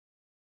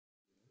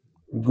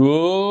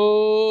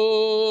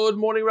Good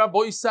morning, Rabbi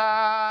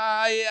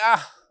Isai.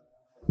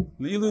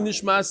 Lilu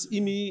Nishmas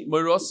Imi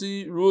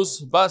Morosi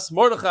Rus Bas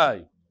Mordechai.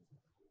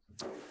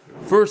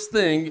 First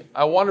thing,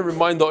 I want to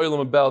remind the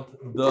Olam about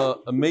the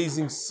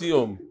amazing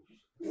Siyum,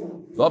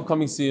 the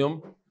upcoming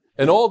Siyum,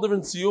 and all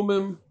different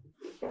Siyumim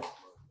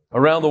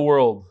around the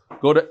world.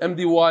 Go to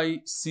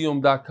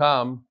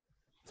mdysiyum.com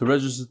to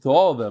register to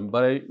all of them.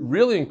 But I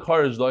really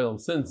encourage the Olam,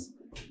 since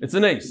it's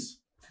an ace.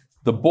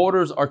 The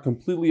borders are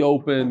completely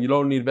open. You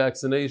don't need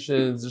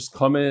vaccinations. Just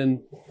come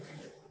in.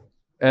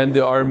 And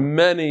there are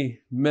many,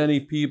 many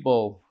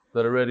people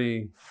that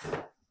already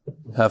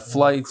have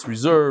flights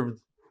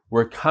reserved.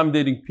 We're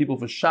accommodating people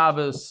for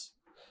Shabbos.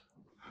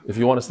 If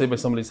you want to stay by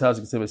somebody's house,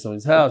 you can stay by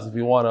somebody's house. If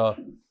you want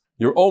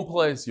your own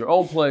place.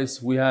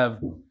 We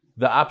have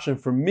the option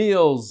for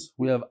meals.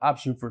 We have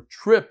option for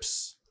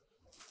trips.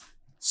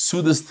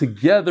 Sudas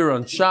together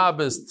on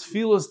Shabbos.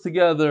 Tefillas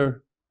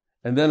together.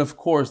 And then, of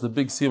course, the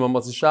big Siyum on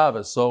Motzei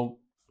Shabbos. So,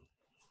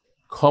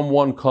 come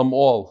one, come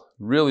all.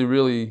 Really,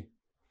 really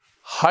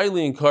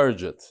highly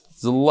encourage it.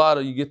 There's a lot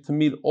of, you get to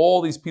meet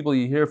all these people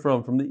you hear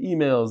from the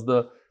emails,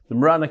 the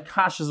Moran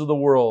Akashas of the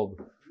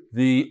world,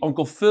 the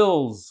Uncle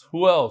Phils,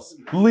 who else?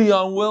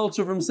 Leon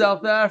Welcher from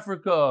South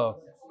Africa.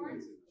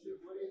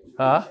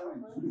 Huh?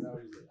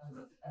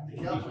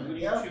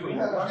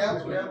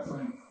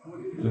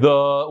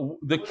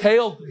 The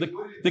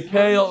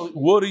kale,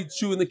 Woody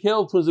Chu and the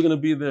Kale twins are going to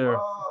be there.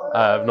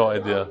 I have no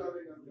idea.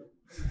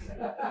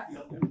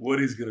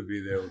 Woody's going to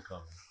be there. We'll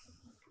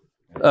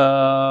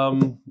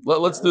come.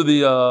 Let's do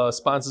the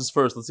sponsors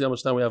first. Let's see how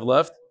much time we have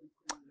left.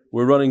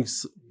 We're running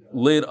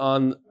late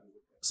on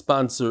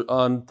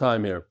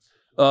time here.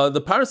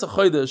 The Paras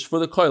HaChodesh for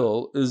the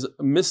Koilel is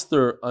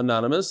Mr.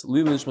 Anonymous.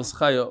 Lili Nishmas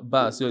Chaya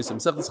Bas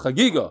Yosem Sechtes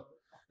Chagiga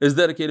is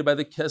dedicated by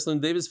the Kessler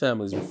and Davis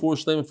families. Before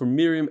Shleiman for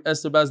Miriam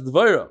Esther Bas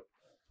Dvaira.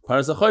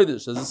 Paras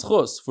HaChodesh as a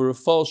schus for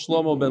Rafal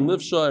Shlomo ben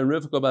Livsha and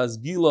Rivka Bas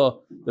Gila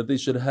that they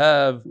should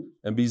have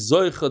and be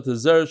Zoicha to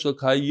Zer Shel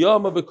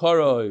Kayama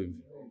Bekarov.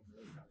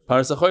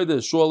 Paras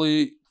HaChodesh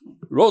Shuli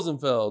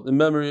Rosenfeld in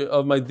memory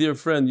of my dear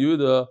friend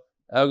Yehuda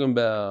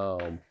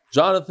Augenbaum.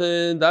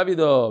 Jonathan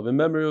Davidov in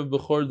memory of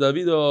Bechor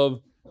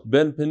Davidov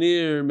ben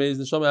Penir. May his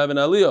neshama have an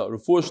aliyah.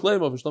 Rafur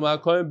Shleimo for Shlomo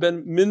HaKohen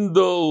ben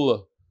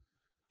Mindel.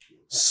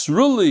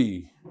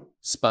 Sruli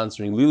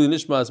sponsoring Lili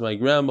Nishmas, my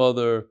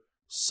grandmother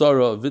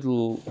Sarah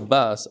Vittel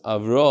Bas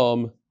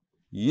Avram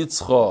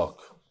Yitzchok.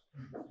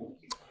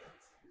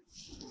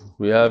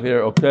 We have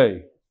here,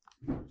 okay.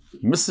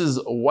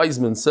 Mrs.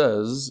 Wiseman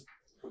says,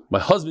 my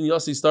husband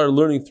Yossi started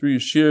learning through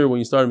Yeshir when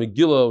he started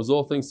Megillah. It was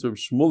all thanks to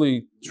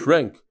Shmuley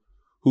Trenk,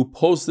 who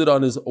posted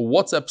on his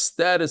WhatsApp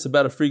status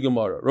about a free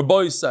Gemara.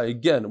 Rabbi Yisai,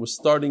 again, we're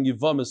starting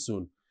Yevamah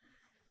soon.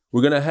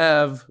 We're going to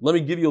have, let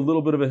me give you a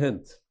little bit of a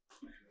hint.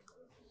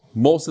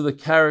 Most of the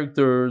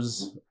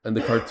characters and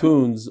the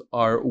cartoons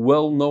are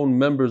well-known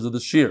members of the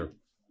Shir,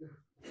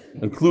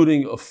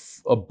 including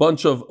a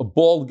bunch of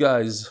bald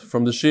guys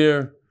from the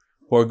Shir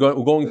who are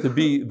going to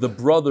be the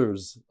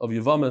brothers of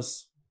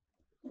Yevamos.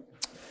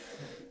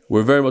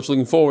 We're very much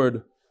looking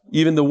forward.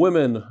 Even the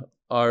women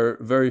are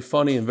very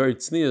funny and very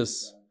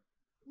tznius,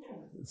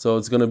 so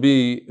it's going to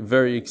be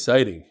very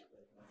exciting.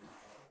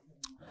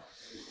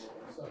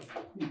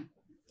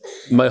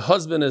 My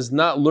husband has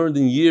not learned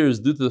in years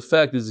due to the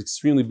fact that he's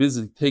extremely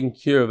busy taking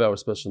care of our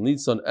special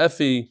needs son,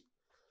 Effie.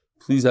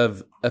 Please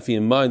have Effie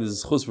in mind. This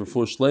is chus for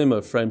Shlema,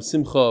 Ephraim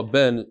Simcha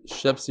ben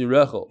Shepsi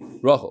Rachel.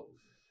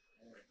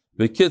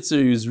 The kids are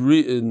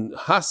in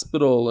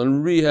hospital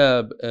and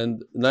rehab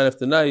and night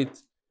after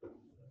night.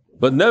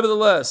 But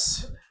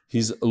nevertheless,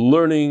 he's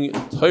learning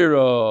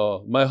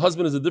Torah. My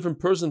husband is a different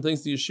person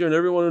thanks to Yeshir, and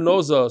everyone who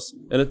knows us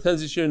and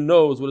attends Yeshir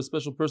knows what a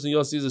special person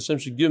Yossi is. Hashem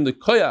should give him the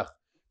koyach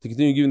to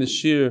continue giving the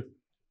shir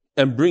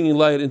and bringing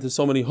light into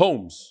so many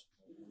homes.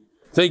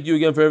 Thank you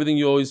again for everything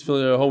you always fill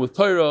in our home with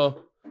Torah.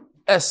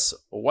 S.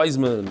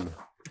 Wiseman.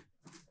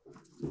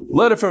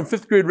 Letter from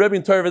 5th grade Rebbe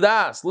in Torah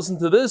Vadas. Listen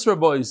to this,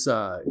 Rabbi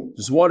Yisai.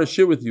 Just want to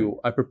share with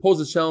you. I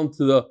propose a challenge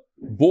to the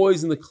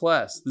boys in the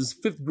class. This is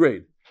 5th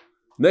grade.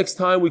 Next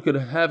time we could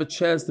have a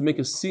chance to make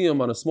a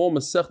siyum on a small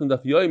Masech in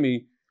Daf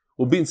Yomi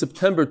will be in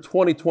September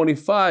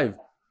 2025.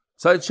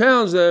 So I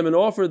challenge them and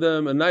offer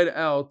them a night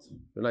out,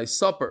 a nice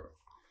supper.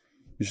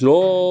 You should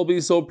all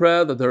be so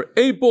proud that there are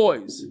 8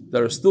 boys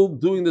that are still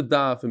doing the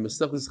daf in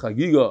Masechtas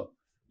Chagiga.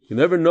 You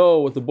never know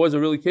what the boys are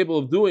really capable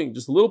of doing.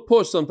 Just a little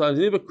push sometimes.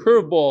 You need a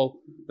curveball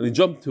and they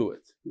jump to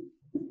it.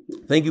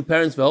 Thank you,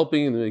 parents, for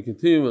helping and they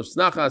continue.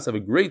 Snachas, have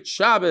a great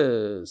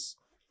Shabbos.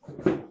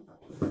 I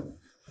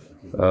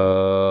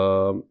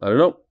don't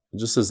know. It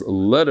just says a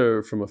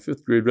letter from a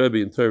 5th grade Rebbe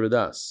in Torah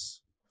Vadas.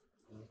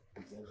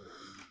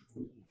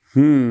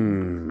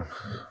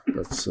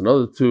 That's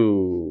another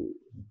 2.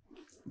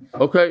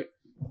 Okay.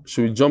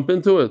 Should we jump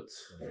into it?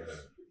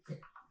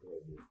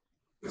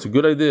 It's a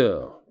good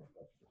idea.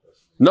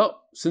 No,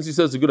 since you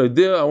said it's a good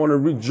idea, I want to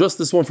read just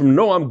this one from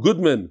Noam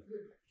Goodman.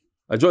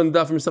 I joined the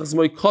Daf from Mesachas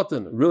Moed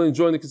Katan, really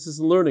enjoying the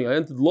consistent learning. I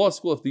entered law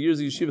school after years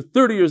of yeshiva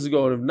 30 years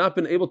ago and have not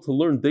been able to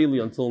learn daily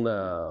until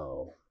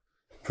now.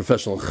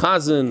 professional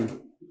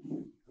chazan.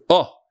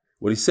 Oh,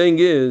 what he's saying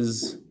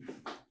is,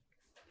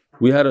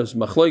 we had a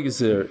machlokes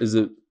here. Is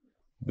it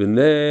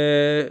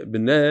b'nei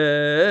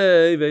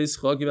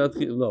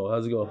v'yischak? No,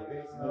 how's it go?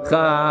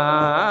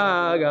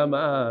 Chag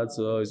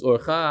hamatzos or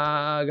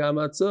chag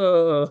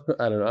hamatzos.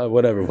 I don't know,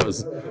 whatever it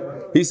was.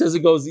 He says it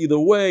goes either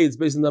way. It's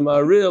based on the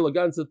Ma'aril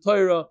against the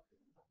Torah.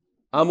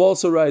 I'm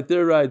also right.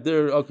 They're right.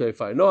 They're okay.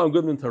 Fine. No, I'm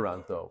good in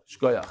Taranto.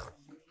 Shkoyach.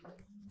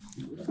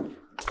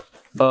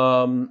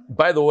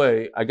 By the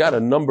way, I got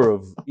a number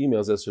of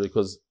emails yesterday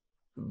because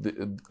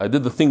I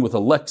did the thing with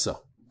Alexa,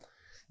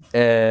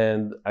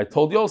 and I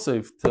told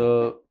Yosef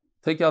to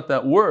take out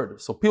that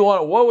word. So people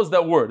want, what was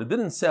that word? It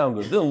didn't sound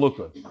good. It didn't look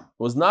good. It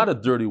was not a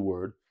dirty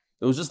word.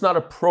 It was just not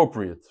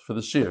appropriate for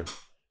the shir.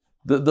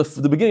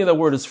 The beginning of that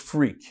word is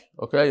freak,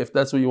 okay, if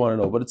that's what you want to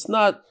know. But it's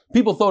not,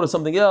 people thought of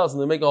something else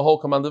and they make a whole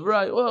command of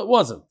right. Well, it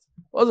wasn't.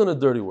 It wasn't a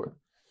dirty word.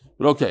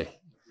 But okay.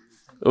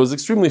 It was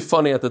extremely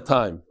funny at the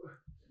time.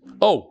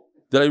 Oh,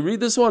 did I read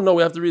this one? No,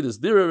 we have to read this.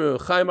 Dear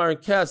Chaim Aaron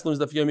Katz learns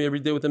Daf Yomi every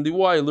day with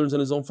MDY. He learns on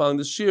his own following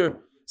this year.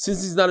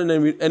 Since he's not in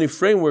any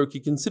framework, he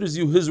considers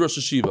you his Rosh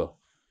Hashiva.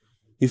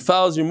 He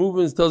follows your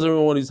movements, tells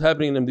everyone what is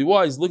happening in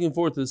MDY. He's looking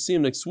forward to see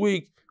him next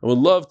week and would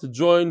love to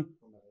join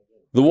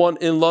the one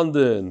in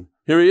London.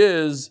 Here he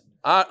is,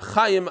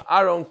 Chaim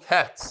Aaron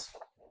Katz.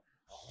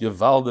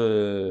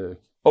 Gewaldig.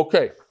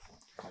 Okay,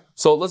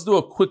 so let's do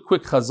a quick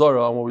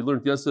chazara on what we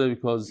learned yesterday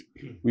because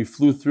we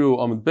flew through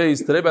Amud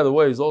Beis. Today, by the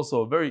way, is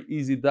also a very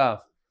easy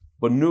daf,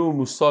 but new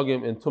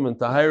musagim in Tum and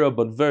Tahira,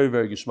 but very,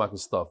 very geshmak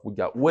stuff. We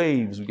got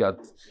waves, we got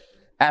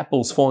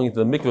apples falling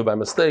into the mikveh by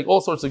mistake, all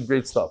sorts of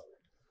great stuff.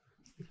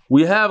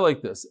 We have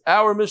like this.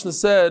 Our Mishnah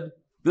said,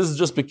 this is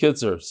just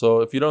bekitzer,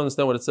 so if you don't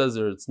understand what it says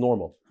there, it's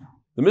normal.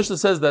 The Mishnah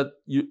says that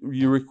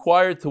you're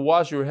required to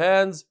wash your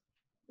hands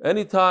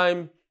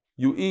anytime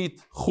you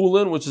eat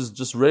chulin, which is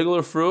just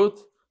regular fruit,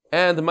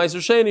 and the Meiser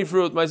Sheni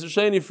fruit. Meiser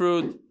Sheni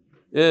fruit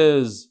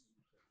is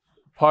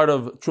part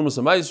of Trumas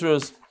and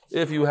Meisrus.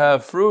 If you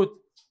have fruit,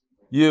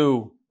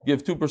 you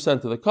give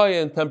 2% to the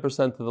Kayan,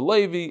 10% to the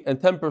Levi, and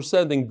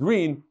 10% in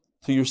green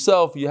to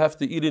yourself. You have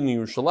to eat it in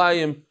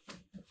Yerushalayim,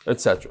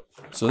 etc.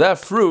 So that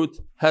fruit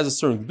has a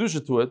certain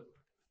kedusha to it.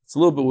 It's a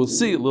little bit, we'll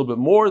see, a little bit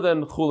more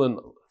than chulin.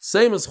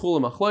 Same as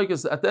chulin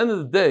machlokes. At the end of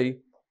the day,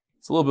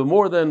 it's a little bit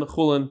more than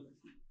chulin.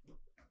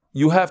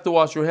 You have to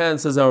wash your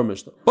hands, says our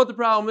Mishnah. But the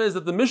problem is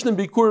that the Mishnah in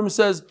Bikurim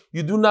says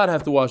you do not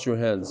have to wash your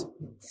hands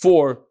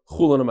for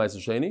chulin and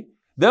ma'aser sheni.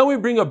 Then we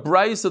bring a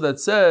brisa that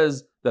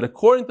says that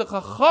according to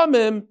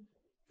Chachamim,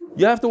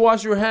 you have to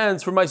wash your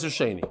hands for ma'aser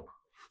sheni.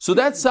 So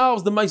that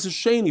solves the ma'aser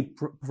sheni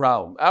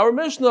problem. Our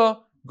Mishnah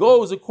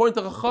goes according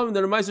to Chachamim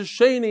that a ma'aser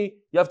sheni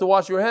you have to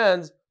wash your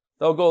hands.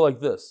 They'll go like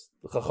this,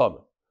 the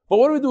Chachamim. But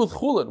what do we do with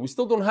chulin? We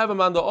still don't have a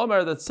man the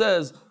Omer that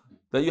says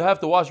that you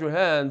have to wash your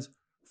hands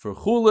for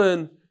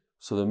chulin.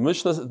 So the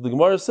Mishnah, the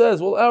Gemara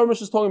says, well, our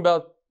Mishnah is talking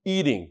about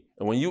eating,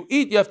 and when you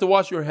eat, you have to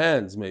wash your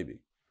hands. Maybe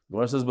the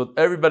Gemara says, but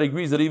everybody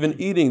agrees that even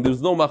eating,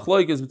 there's no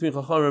machlokes between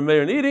Chacham and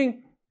Meir and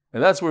eating,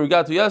 and that's where we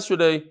got to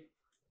yesterday.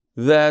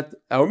 That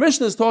our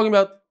Mishnah is talking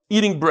about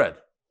eating bread.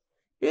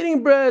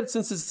 Eating bread,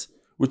 since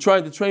we're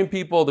trying to train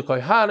people, the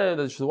Kohanim,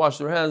 that they should wash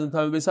their hands in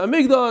time of Beis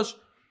Hamikdash.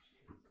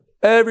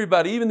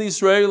 Everybody, even the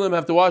Israelim,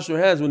 have to wash their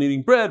hands when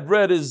eating bread.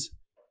 Bread is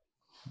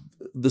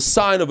the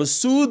sign of a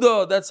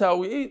Suda. That's how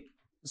we eat.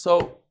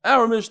 So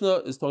our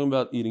Mishnah is talking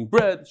about eating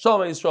bread.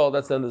 Shalom Yisrael,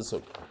 that's the end of the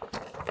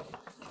Sukkah.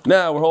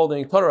 Now we're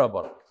holding Torah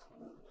Rabbah.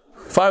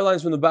 5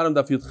 lines from the bottom,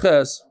 Daf Yud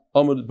Ches,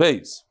 Amud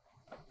Beis.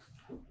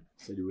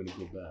 Said you were going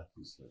to go back.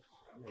 You said.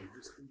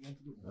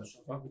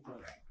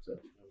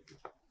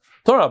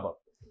 Torah Rabbah.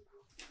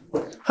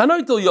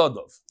 Hanoitel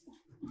Yodov.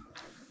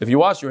 If you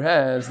wash your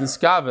hands,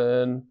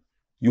 niskaven,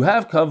 you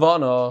have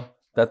kavana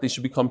that they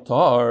should become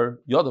tahar,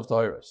 Yodov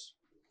tahiris.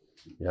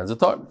 Your hands are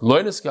tahar.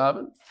 Lo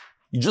niskaven.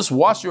 You just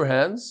wash your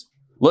hands.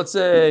 Let's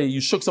say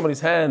you shook somebody's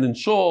hand in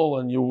shul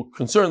and you were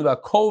concerned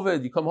about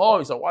COVID. You come home,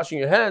 you start washing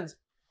your hands.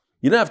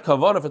 You didn't have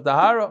kavanah for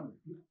tahara.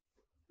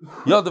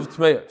 Yadav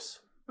tmeyos.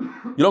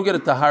 You don't get a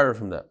tahara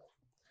from that.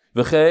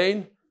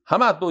 V'chein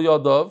hamat bil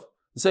yadav.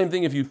 The same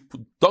thing if you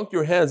dunk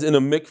your hands in a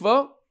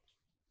mikvah,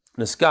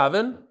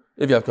 neskaven.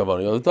 If you have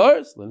kavanah yadav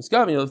taharis, then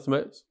neskaven yadav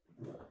tmeyos.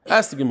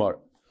 Ask the Gemara.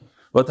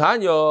 But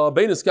Tanya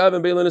bein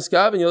neskaven bein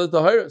neskaven yadav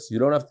taharis. You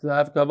don't have to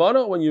have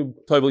kavanah when you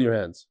tovel your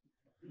hands.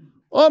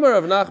 Omer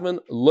of Nachman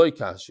loy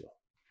kashya.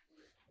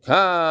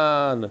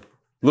 Kan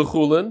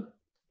lechulin.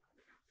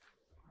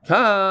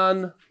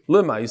 Kan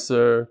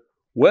lemeiser.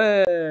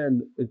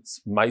 When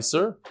it's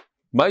meiser,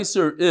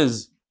 meiser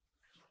is.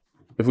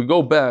 If we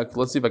go back,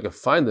 let's see if I can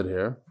find it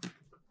here.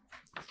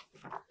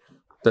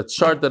 That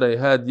chart that I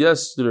had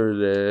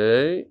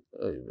yesterday.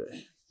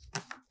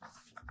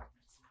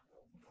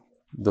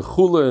 The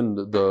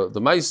chulin,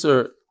 the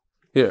meiser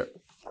here.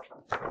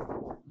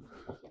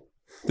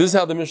 This is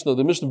how the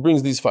Mishnah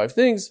brings these 5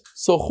 things.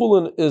 So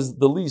chulin is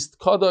the least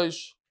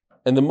kadosh,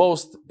 and the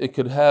most it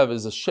could have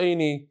is a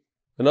sheni.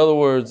 In other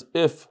words,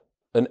 if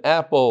an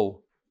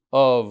apple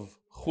of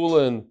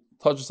chulin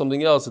touches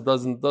something else, it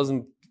doesn't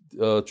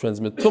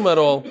transmit tum at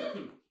all.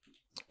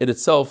 it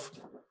itself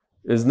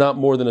is not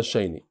more than a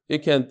sheni.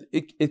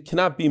 It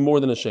cannot be more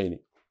than a sheni.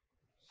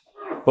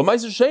 But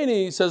Ma'aser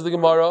Sheni, says the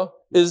Gemara,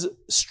 is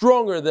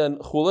stronger than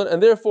Chulin,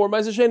 and therefore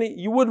Ma'aser Sheni,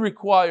 you would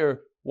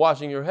require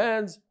washing your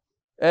hands,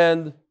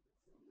 and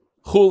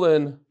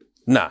Chulin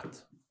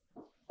not.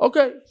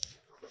 Okay.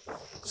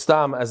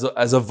 Stam as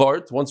a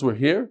vart, once we're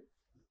here.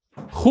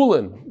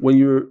 Chulin, when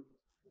you're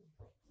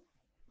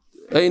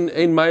Ein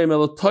Mayim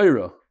El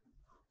Torah.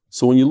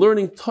 So when you're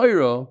learning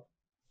Torah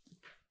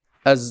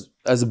as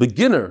a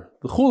beginner,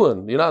 the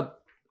Chulin, you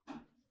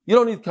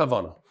don't need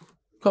kavanah.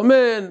 Come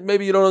in,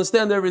 maybe you don't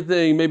understand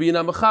everything, maybe you're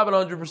not mechavan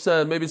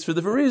 100%, maybe it's for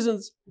different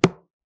reasons.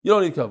 You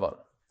don't need kavanah.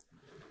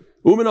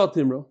 Umin al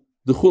timra,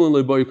 the Chulin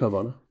leiboy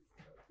kavanah.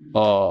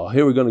 Oh,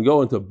 here we're going to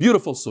go into a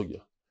beautiful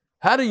sugya.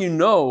 How do you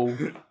know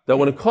that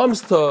when it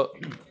comes to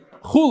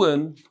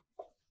Chulin,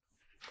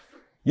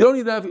 you don't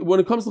need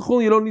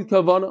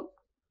kavanah?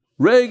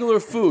 Regular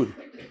food.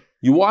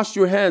 You washed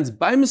your hands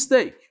by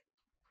mistake.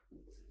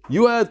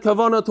 You had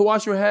kavanah to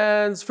wash your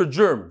hands for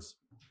germs.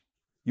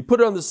 You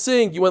put it on the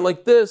sink, you went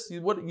like this, you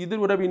did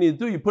whatever you need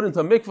to do, you put it into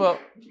a mikvah,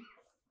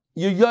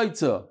 you're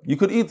yaitza. You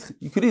could eat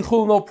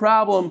chulin no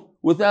problem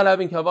without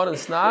having kavanah and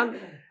snan.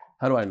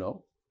 How do I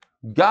know?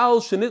 Gal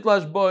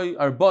shenitlash boy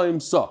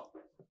arbaim sa.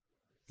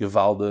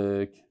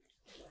 Gevaldik.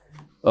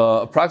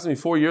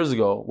 Approximately 4 years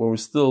ago, when we were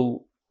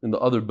still in the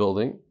other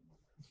building,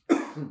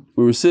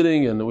 we were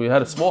sitting and we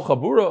had a small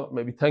chabura,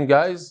 maybe 10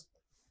 guys,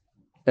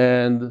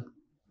 and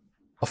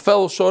a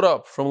fellow showed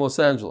up from Los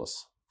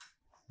Angeles,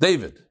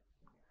 David.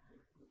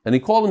 And he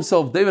called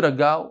himself David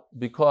Agal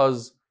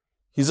because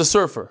he's a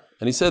surfer.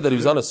 And he said that he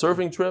was on a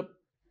surfing trip.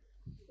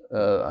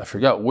 I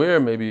forgot where,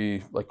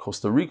 maybe like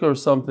Costa Rica or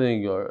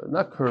something, or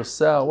not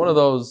Curacao, one of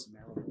those.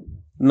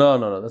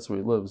 No, that's where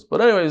he lives.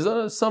 But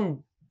anyways,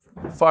 some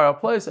far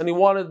out place, and he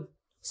wanted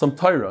some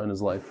Torah in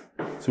his life.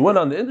 So he went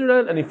on the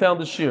internet and he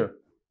found the shir.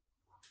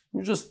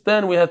 Just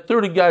then we had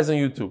 30 guys on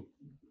YouTube.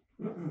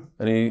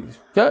 And he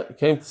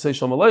came to say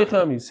Shalom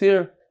Aleichem, he's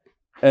here.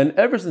 And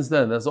ever since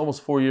then, that's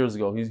almost 4 years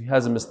ago, he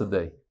hasn't missed a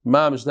day.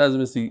 Mamish hasn't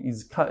missed,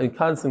 he's in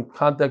constant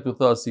contact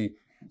with us, he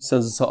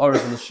sends us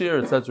ha'aras in the shir,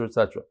 etc.,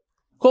 etc.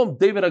 Call him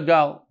David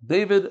Agal,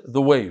 David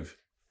the Wave.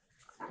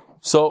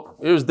 So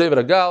here's David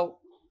Agal.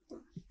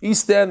 He's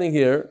standing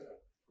here.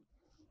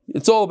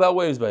 It's all about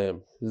waves by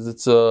him.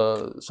 It's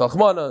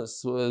Shalchmana,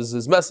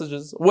 his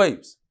messages,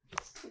 waves.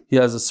 He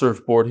has a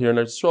surfboard here in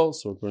Eretz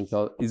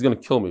Yisrael. He's going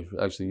to kill me,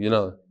 actually,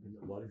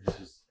 Why did you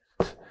just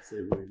say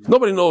waves?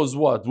 Nobody knows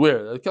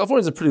where.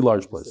 California's a pretty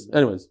large place.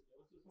 Anyways,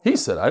 he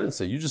said, I didn't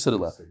say, you just said it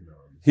loud.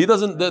 He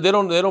doesn't, they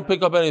don't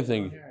pick up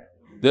anything.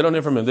 They don't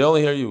hear from him. They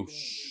only hear you.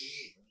 Shh.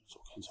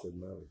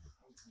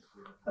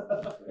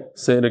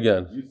 Say it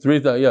again.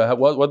 3,000. Yeah.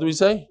 What do we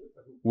say?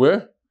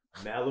 Where?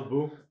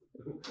 Malibu.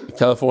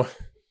 California.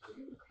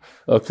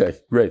 Okay,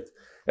 great.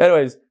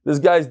 Anyways, this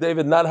guy's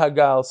David, not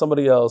Hagal,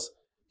 somebody else.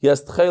 He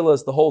has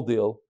tchelas, the whole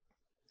deal.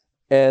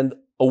 And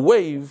a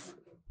wave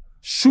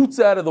shoots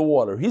out of the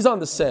water. He's on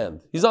the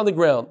sand. He's on the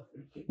ground.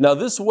 Now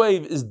this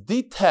wave is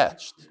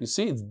detached. You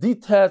see, it's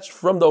detached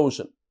from the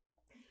ocean.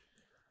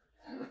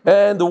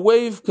 And the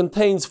wave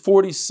contains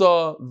 40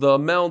 sa, the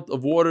amount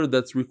of water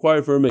that's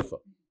required for a mikvah.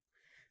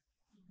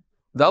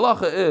 The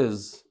halacha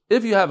is,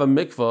 if you have a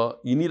mikvah,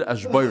 you need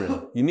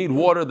ashbayrin. You need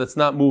water that's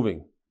not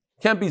moving.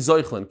 Can't be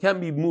zoichlin,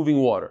 can't be moving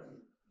water.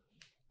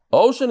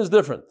 Ocean is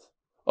different.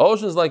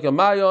 Ocean is like a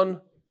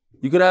mayon.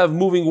 You can have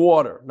moving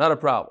water, not a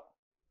problem.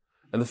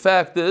 And the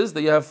fact is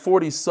that you have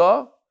 40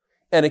 sa,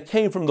 and it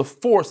came from the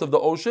force of the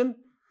ocean.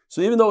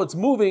 So even though it's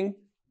moving,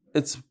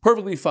 it's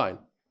perfectly fine.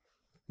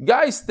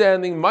 Guy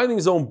standing, minding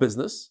his own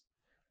business,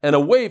 and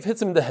a wave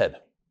hits him in the head.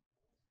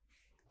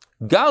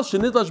 Gal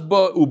shenitlash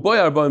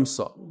uboy arbaim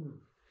sa.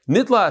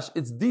 Nitlash,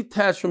 it's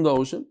detached from the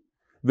ocean.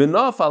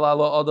 V'nafal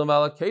ala adam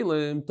ala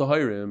kelim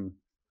tahirim.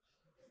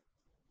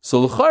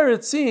 So l'chayr,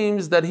 it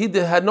seems that he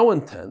had no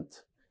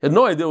intent, had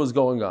no idea what was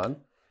going on.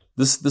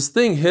 This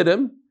thing hit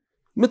him,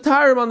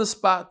 mitarim on the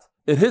spot.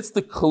 It hits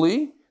the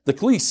kli. The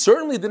kli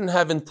certainly didn't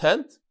have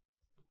intent.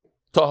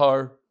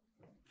 Tahar.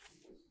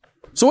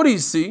 So what do you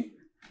see?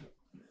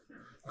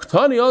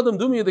 Tani adam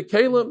dumi the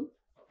kelim.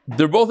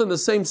 They're both in the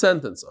same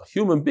sentence. A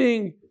human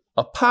being,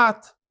 a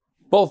pot,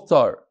 both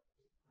tar.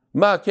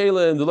 Ma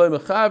kelim deloy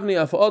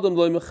mechavni, af adam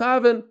deloy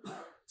mechaven.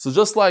 So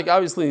just like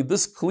obviously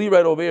this kli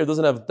right over here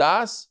doesn't have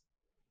das.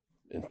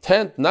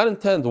 Intent, not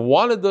intent,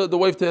 wanted the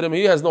wave to hit him.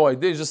 He has no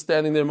idea. He's just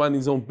standing there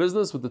minding his own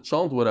business with the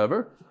chant,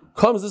 whatever.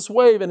 Comes this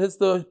wave and hits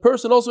the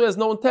person, also has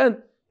no intent,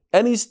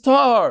 and he's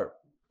tar.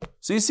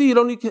 So you see, you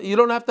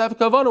don't have to have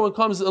kavanah when it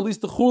comes at least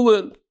to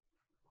chulin.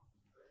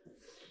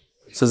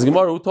 Says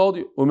Gemara, who told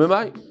you?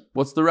 Umimai.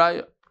 What's the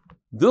raya?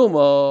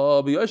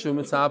 Dilma b'yoshev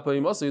mitzapa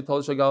imasa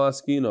yitol shagal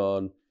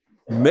askinon.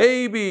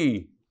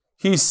 Maybe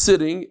he's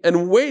sitting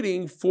and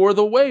waiting for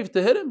the wave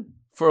to hit him,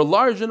 for a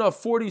large enough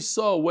 40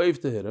 saw wave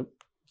to hit him.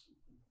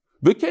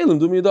 V'kelim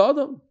dumi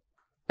adam.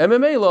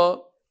 MMA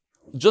law,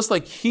 just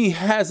like he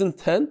has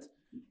intent,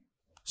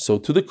 so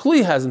to the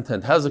kli has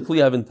intent. How does the kli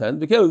have intent?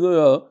 V'kelim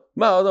dumi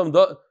ma adam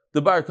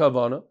the bar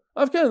kavana.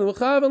 Avkelim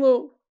v'chaven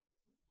lo.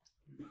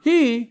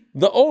 He,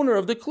 the owner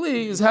of the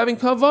kli, is having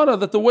kavana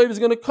that the wave is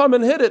going to come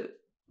and hit it.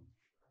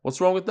 What's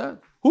wrong with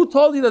that? Who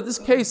told you that this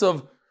case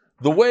of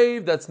the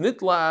wave that's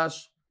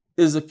nitlash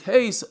is a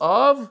case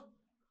of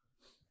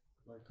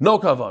no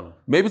kavana?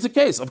 Maybe it's a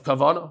case of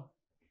kavana.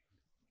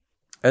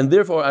 And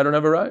therefore, I don't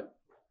have a right.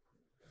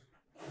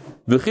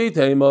 Well, if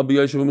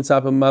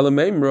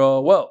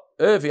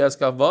he has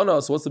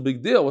kavana, so what's the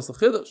big deal? What's the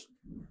chiddush?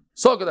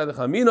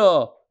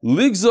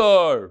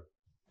 Ligzar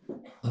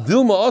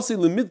Dilma Asi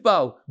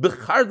Limitbal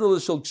Bechardel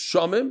Shel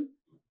Kshamim.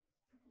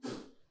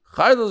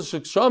 Chardel Shel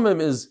Kshamim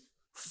is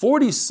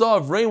 40 saw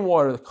of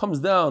rainwater that comes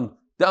down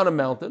a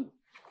mountain.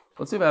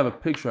 Let's see if I have a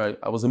picture.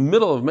 I was in the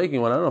middle of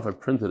making one. I don't know if I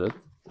printed it.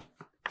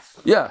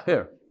 Yeah,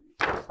 here.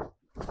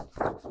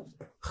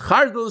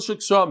 Chardel Shel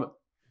Kshamim.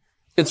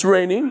 It's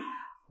raining.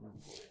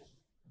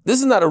 This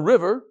is not a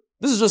river.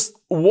 This is just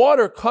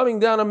water coming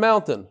down a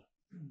mountain.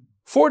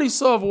 40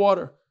 saw of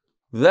water.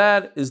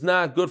 That is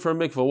not good for a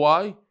mikvah.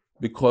 Why?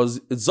 Because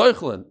it's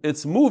zoichlin.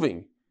 It's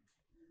moving.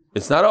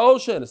 It's not an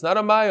ocean. It's not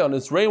a mayon.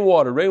 It's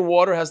rainwater.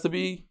 Rainwater has to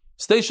be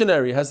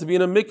stationary. It has to be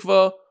in a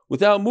mikvah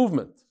without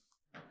movement.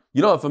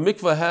 You know, if a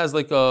mikvah has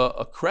like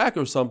a crack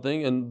or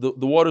something and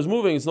the water's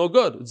moving, it's no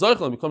good. It's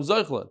zoichlin. It becomes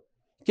zoichlin.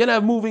 You can't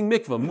have moving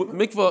mikvah.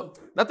 Mikvah,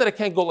 not that it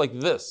can't go like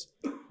this,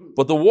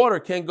 but the water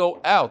can't go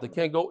out. It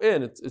can't go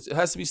in. It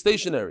has to be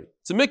stationary.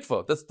 It's a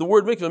mikvah. That's the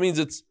word mikvah. It means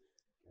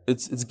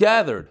it's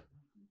gathered.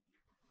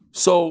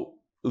 So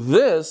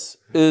this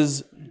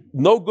is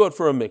no good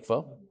for a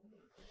mikvah.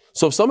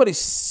 So if somebody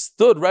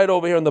stood right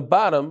over here on the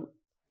bottom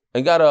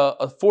and got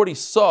a 40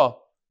 saw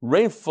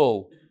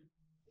rainfall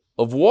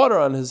of water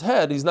on his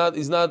head, he's not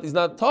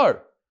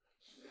tar.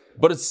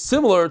 But it's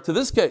similar to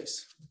this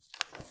case.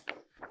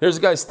 Here's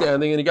a guy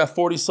standing and he got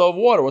 40 saw of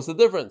water. What's the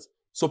difference?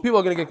 So people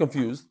are going to get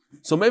confused.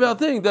 So maybe I'll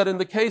think that in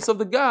the case of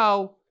the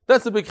gal,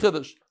 that's the big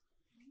chiddush.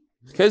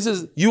 The case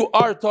is you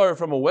are tar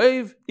from a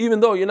wave, even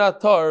though you're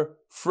not tar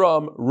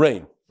from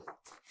rain.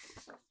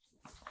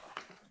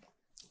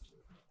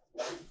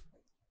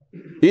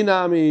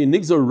 Inami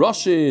nigzer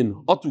Russian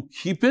atu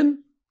kipin.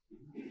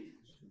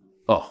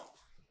 Oh,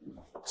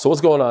 so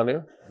what's going on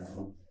here?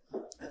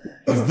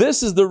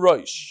 This is the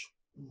Rosh.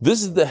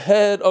 This is the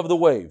head of the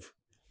wave.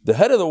 The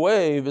head of the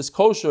wave is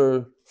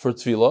kosher for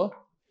tefillah,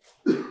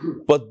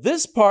 but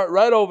this part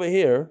right over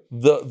here,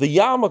 the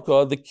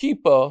yarmulke, the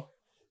kippah,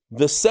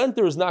 the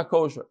center is not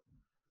kosher.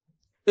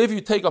 If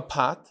you take a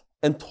pot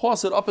and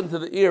toss it up into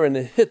the air and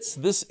it hits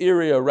this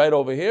area right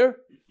over here,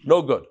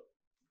 no good.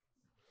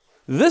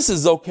 This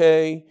is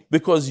okay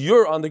because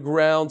you're on the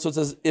ground, so it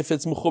says if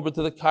it's mechuber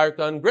to the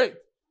karkan, great.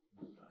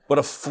 But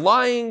a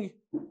flying,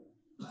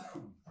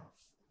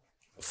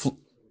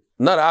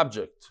 not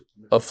object,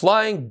 a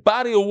flying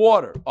body of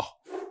water,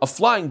 a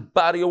flying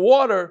body of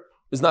water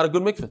is not a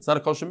good mikveh. It's not a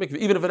kosher mikveh,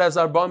 even if it has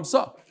arba'im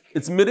sah.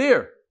 It's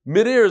mid-air.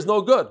 Mid-air is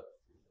no good.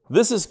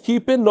 This is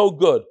keeping, no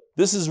good.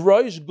 This is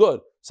rosh,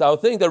 good. So I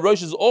would think that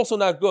rosh is also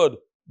not good.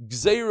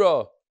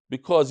 Gzeira,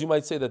 because you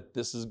might say that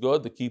this is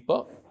good, the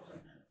kippah.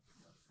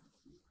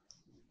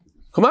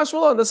 Kamash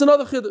Malon, that's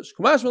another chiddush.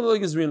 Kamash Malon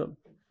like Gizrinam.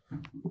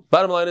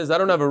 Bottom line is, I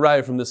don't have a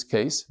raya from this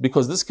case,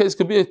 because this case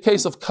could be a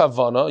case of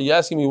kavana. You're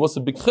asking me what's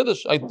the big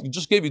chiddush? I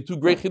just gave you two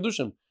great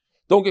chiddushim.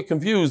 Don't get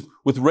confused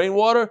with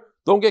rainwater.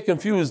 Don't get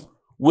confused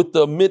with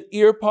the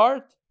mid-ear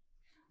part.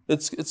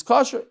 It's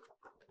kosher.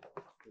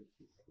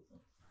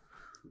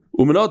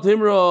 And who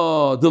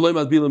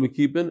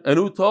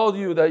told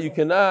you that you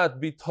cannot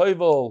be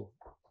toivel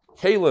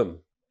kalim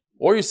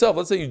or yourself?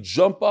 Let's say you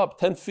jump up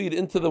 10 feet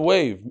into the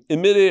wave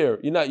in midair.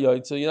 You're not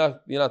yoid, so you're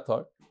not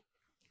tar.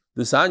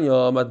 This anya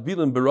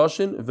matbilim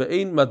beroshin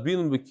ve'ein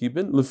matbilim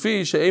bekibin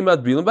lefi she'ein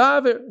matbilim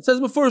ba'aver. It says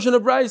before in a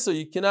brayso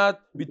you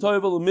cannot be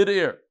toivel in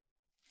midair.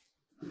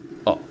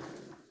 Oh,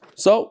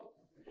 so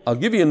I'll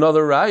give you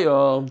another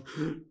raya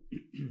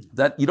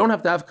that you don't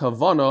have to have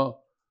kavana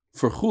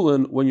for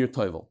chulin when you're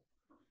toivel.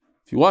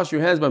 If you wash your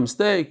hands by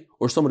mistake,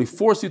 or somebody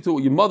forced you to,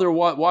 your mother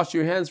washed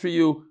your hands for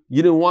you,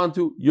 you didn't want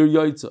to, you're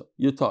yaitza,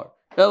 you're tar.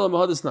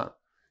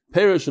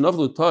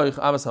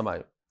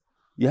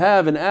 You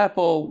have an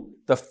apple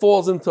that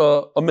falls into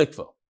a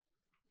mikveh,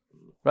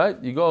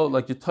 right? You go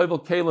like your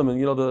toivel kalim,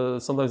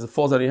 and sometimes it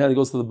falls out of your hand, it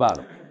goes to the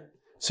bottom.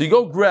 So you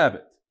go grab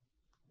it.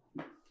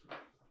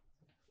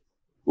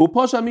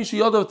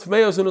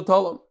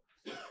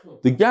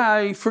 The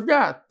guy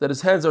forgot that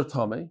his hands are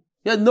tamei.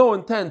 He had no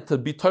intent to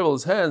be toivel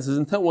his hands. His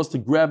intent was to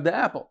grab the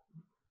apple.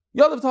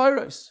 Yadav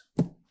Tairais.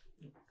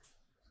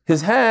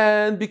 His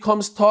hand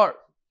becomes tar.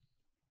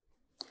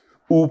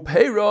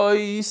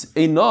 Upeirais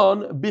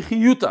einon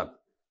bichiyutan.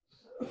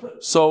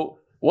 So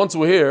once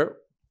we're here,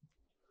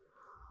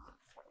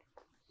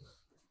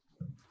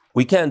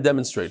 we can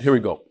demonstrate. Here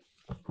we go.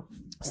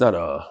 It's not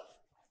a.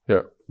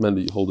 Here,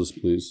 Mendy, hold this,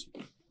 please.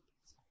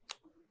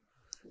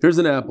 Here's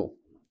an apple.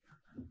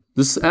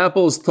 This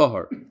apple is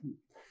tahar.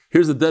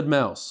 Here's a dead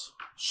mouse,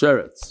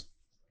 sheretz.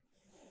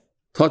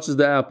 Touches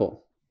the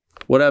apple.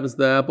 What happens to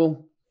the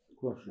apple?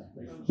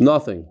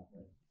 Nothing.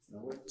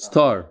 It's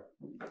tar.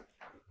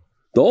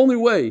 The only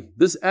way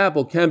this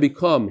apple can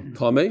become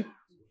tamei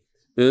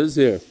is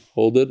here.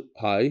 Hold it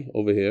high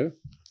over here.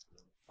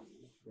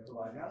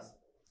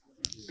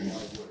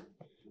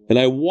 And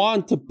I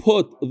want to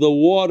put the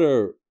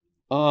water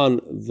on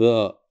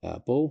the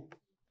apple.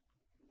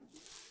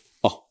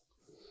 Oh,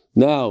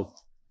 now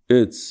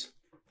it's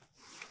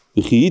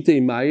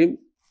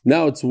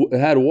now it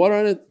had water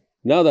on it.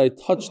 Now that I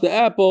touch the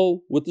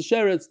apple with the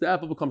sheretz, the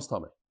apple becomes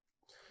tummy.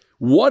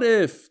 What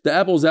if the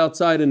apple's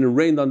outside and it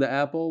rained on the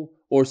apple,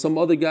 or some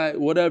other guy,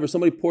 whatever,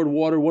 somebody poured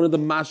water, one of the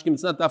mashkim,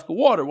 it's not dafka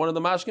water, one of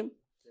the mashkim?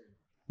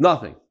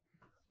 Nothing.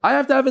 I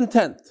have to have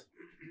intent.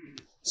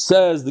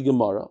 Says the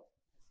Gemara.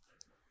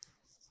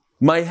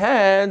 My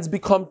hands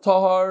become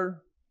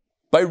tahar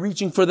by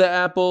reaching for the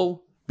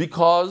apple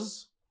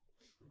because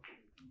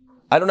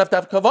I don't have to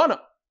have kavana.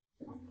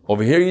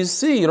 Over here you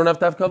see, you don't have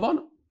to have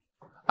kavana.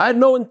 I had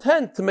no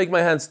intent to make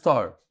my hands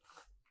tahar.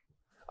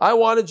 I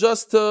wanted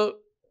just to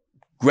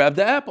grab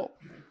the apple.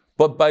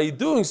 But by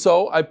doing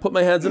so, I put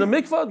my hands in a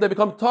mikvah, they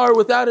become tahar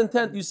without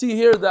intent. You see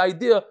here the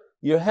idea,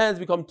 your hands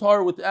become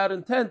tahar without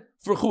intent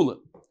for chulin.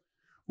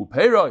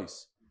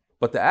 Upeiros.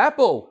 But the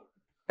apple,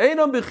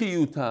 einam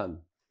b'chiyutan.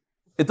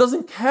 It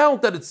doesn't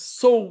count that it's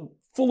so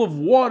full of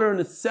water and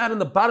it sat in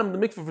the bottom of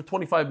the mikveh for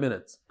 25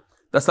 minutes.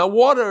 That's not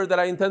water that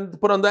I intended to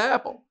put on the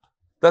apple.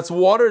 That's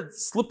water that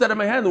slipped out of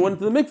my hand and went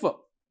into the mikveh.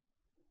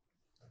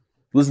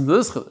 Listen to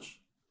this chiddush.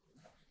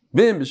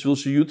 Vim b'shvil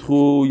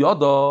sheyutchu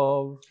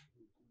yadav.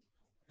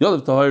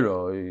 Yadav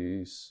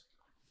tahayros.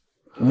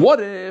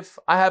 What if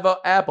I have an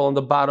apple on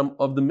the bottom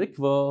of the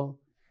mikveh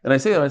and I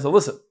say to myself,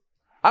 listen,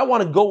 I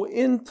want to go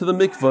into the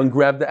mikveh and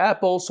grab the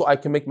apple so I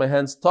can make my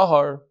hands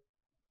tahar.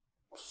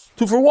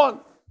 2 for 1.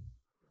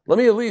 Let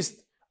me at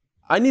least,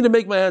 I need to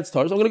make my hands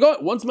tahar. So I'm going to go,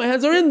 once my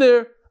hands are in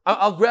there,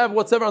 I'll grab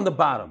whatever on the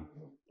bottom.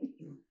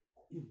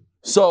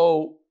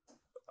 So,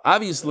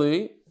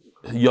 obviously,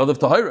 Yadav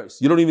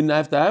Tahiris, you don't even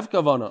have to have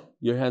kavana.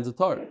 Your hands are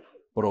tahar.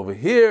 But over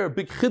here,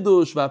 big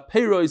chidush,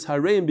 va'peiros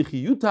hareim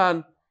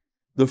b'chiyutan,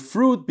 the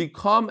fruit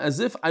become as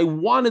if I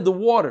wanted the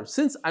water.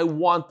 Since I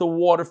want the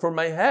water for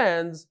my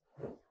hands,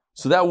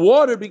 so that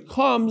water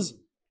becomes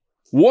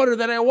water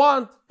that I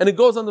want, and it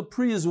goes on the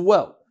pri as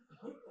well.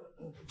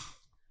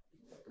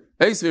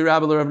 So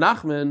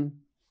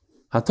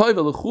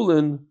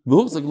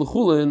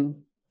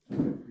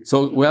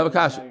we have a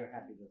kasha.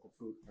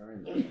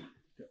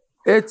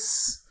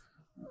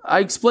 I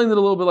explained it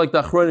a little bit like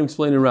the Achronim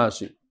explained in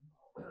Rashi.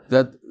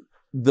 That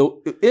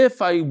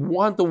if I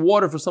want the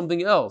water for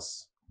something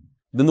else,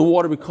 then the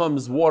water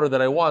becomes water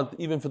that I want,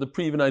 even for the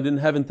pri, even I didn't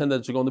have intended that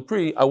it should go in the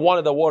pri, I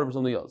wanted that water for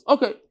something else.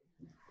 Okay.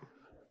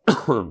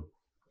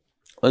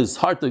 It's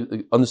hard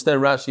to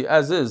understand Rashi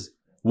as is.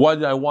 Why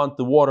did I want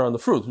the water on the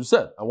fruit? Who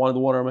said? I wanted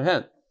the water on my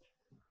hand.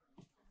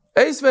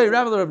 That's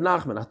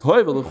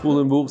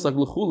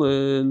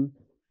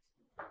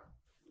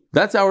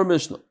our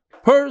Mishnah.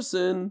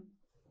 Person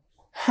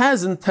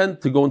has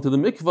intent to go into the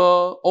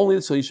mikvah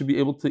only so he should be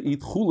able to eat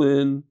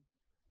chulin.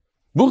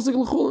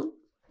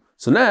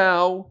 So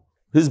now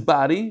his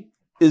body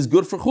is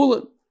good for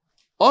chulin.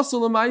 Also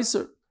the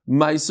meiser.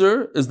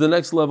 Meiser is the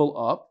next level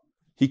up.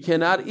 He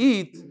cannot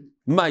eat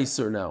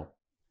meiser now.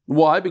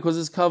 Why? Because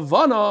his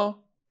kavana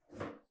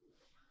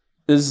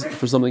is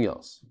for something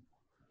else.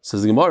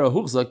 Says the Gemara,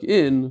 huchzak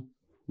in,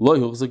 loy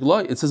huchzak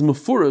loy. It says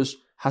mefurish,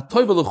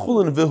 hatoiva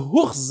lechulin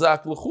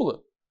vehuchzak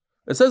lechulin.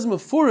 It says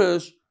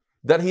mefurish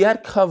that he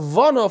had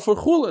kavana for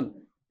chulin.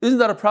 Isn't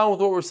that a problem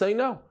with what we're saying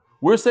now?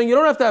 We're saying you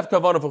don't have to have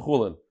kavana for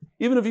chulin.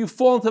 Even if you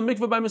fall into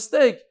mikveh by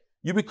mistake,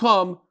 you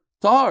become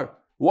tahar.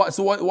 Why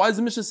does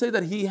the Mishnah say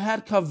that he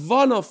had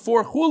kavana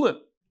for chulin?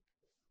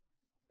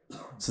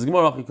 Says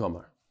Gemara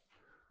Achikamar.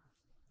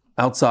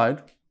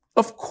 Outside,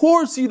 of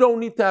course you don't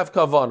need to have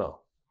kavana.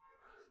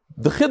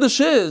 The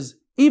chiddush is,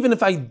 even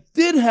if I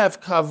did have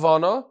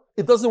kavana,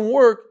 it doesn't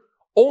work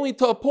only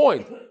to a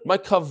point. My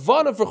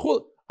kavana for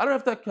chulin, I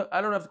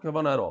don't have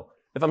kavana at all.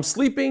 If I'm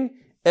sleeping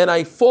and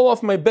I fall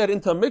off my bed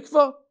into a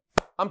mikvah,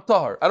 I'm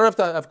tahar. I don't have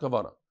to have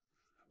kavana.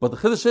 But the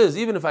chiddush is,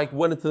 even if I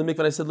went into the mikvah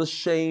and I said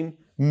l'shem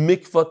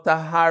mikvah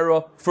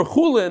tahara for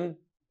chulin,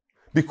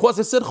 because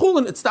I said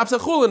chulin, it stops at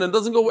chulin and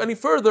doesn't go any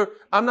further.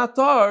 I'm not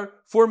tahar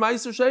for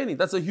meiser sheni.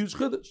 That's a huge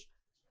chiddush.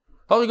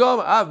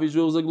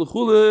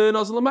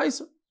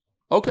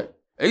 Okay.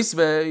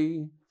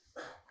 Eisvei.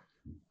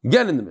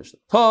 Again in the Mishnah.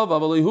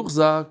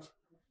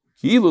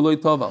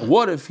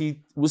 What if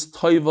he was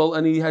toivel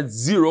and he had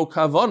zero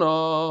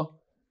kavana?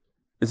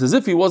 It's as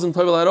if he wasn't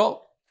toivel at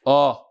all.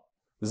 Oh,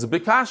 this is a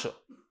big kasha.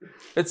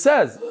 It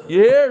says, you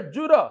hear,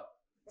 Judah?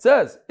 It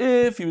says,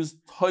 if he was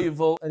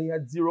toivel and he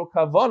had zero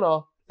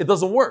kavana, it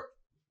doesn't work.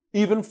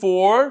 Even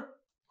for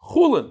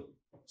chulin.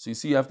 So you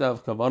see, you have to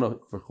have kavana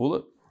for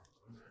chulin.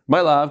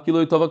 My love,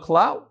 kilo tova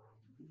klau.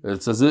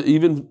 It says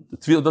even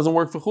tefillah doesn't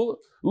work for chulin.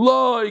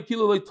 Lo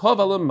kilo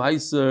tova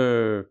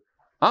lemaiser.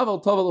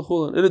 Aval tova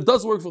lechulin. And it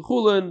does work for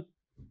chulin.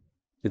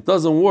 It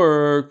doesn't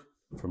work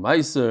for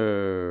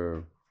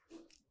meiser.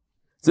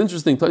 It's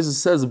interesting. Taisus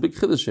says a big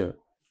chiddush here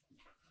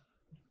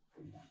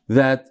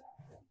that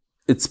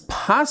it's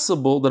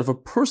possible that if a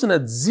person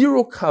had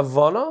zero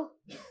kavana,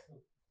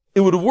 it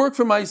would work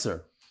for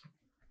meiser.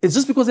 It's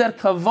just because he had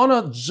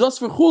kavana just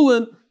for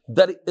chulin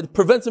that it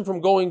prevents him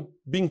from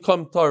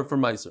become tar for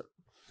meiser.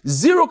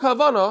 Zero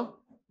kavana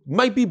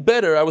might be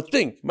better, I would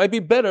think, might be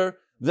better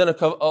than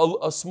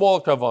a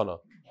small kavana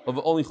of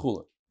only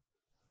chulin.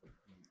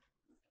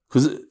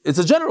 Because it's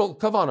a general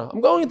kavana.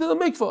 I'm going into the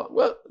mikvah.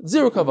 Well,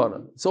 zero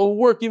kavana. So it'll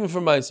work even for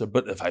meiser.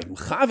 But if I'm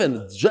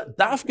chaven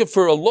dafka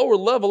for a lower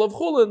level of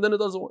chulin, then it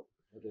doesn't work.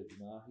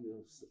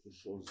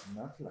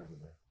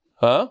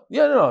 Huh?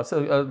 Yeah, no.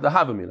 So the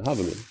havamin.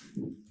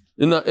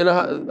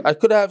 I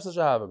could have such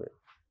a havamin.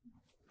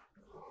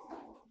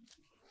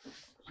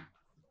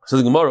 So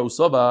the Gemara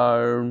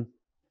Usavar,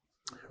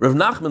 Rav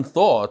Nachman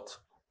thought.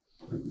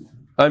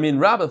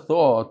 Rabbi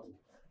thought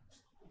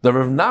that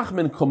Rav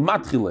Nachman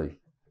komatchile.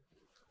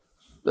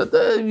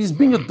 That he's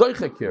being a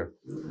doichek here.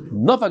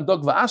 Nafak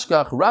dog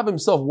va'ashkach. Rabbi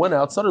himself went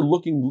out, started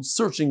looking,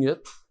 searching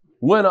it.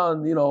 Went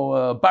on,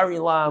 Bari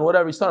Lan,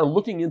 whatever. He started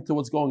looking into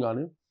what's going on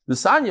here. The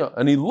Sanya,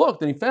 and he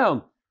looked and he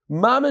found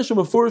Mamish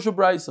Mefurish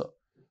Braisa.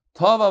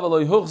 Tava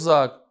v'loy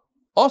huchzak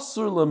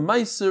asur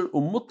lemeiser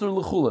umutter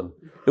lechulin.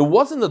 It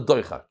wasn't a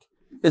doichak.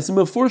 It's a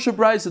Mefurish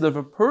Braisa that if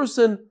a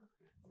person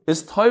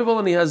is toivel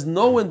and he has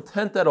no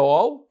intent at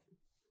all,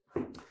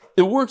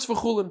 it works for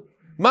chulin.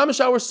 Mamish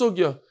our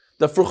sugya.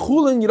 That for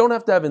chulin you don't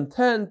have to have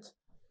intent.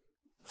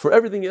 For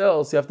everything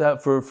else you have to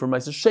have for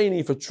Meiser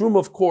Sheni, for Truma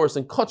of course,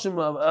 and Kachim,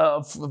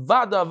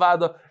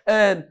 Vada,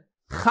 and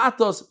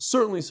Chatos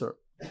certainly, sir.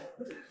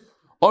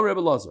 Or Rebbe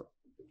Lazar.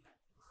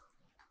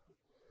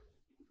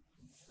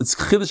 It's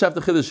Chiddush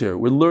after Chiddush here.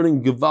 We're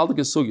learning Gevaldik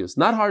Sugyas.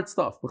 Not hard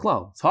stuff.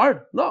 It's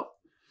hard? No.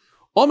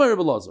 Omer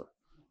Rebbe Lazar.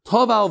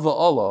 Taval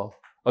va'ala.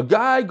 A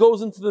guy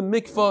goes into the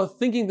mikvah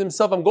thinking to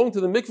himself, I'm going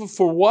to the mikvah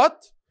for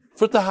what?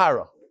 For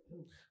Tahara.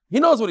 He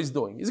knows what he's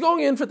doing. He's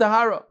going in for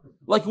Tahara.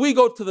 Like we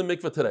go to the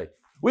mikvah today.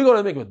 We go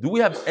to the mikvah. Do we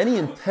have any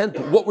intent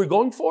what we're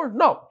going for?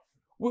 No.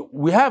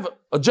 We have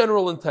a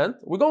general intent.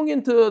 We're going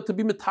in to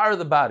be mitar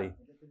the body.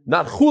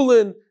 Not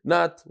chulin,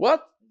 not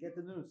what? Get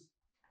the news.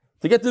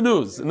 To get the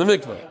news in the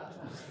mikvah.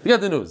 To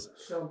get the news.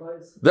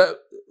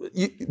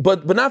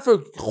 But not for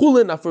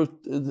chulin, not for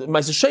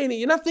Ma'aser Sheni.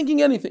 You're not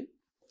thinking anything.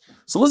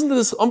 So listen to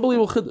this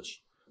unbelievable chiddush.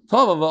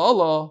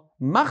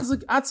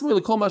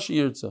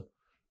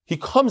 He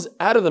comes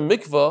out of the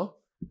mikvah.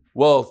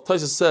 Well,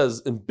 Taisa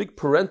says in big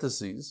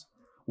parentheses,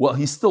 well,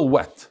 he's still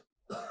wet.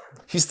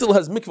 He still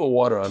has mikvah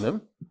water on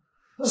him.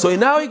 So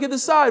now he can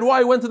decide why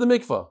he went to the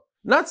mikvah.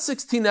 Not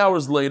 16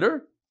 hours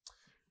later.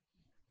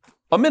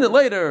 A minute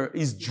later,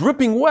 he's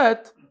dripping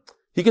wet.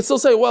 He can still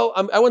say, well,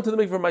 I went to the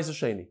mikvah for Ma'aser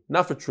Sheni,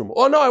 not for Truma.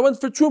 Oh no, I went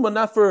for Truma,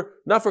 not for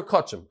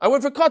Kachim. I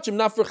went for Kachim,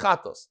 not for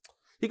Chatos.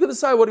 He can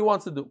decide what he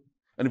wants to do.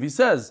 And if he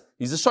says,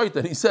 he's a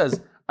shaitan, he says,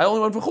 I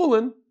only went for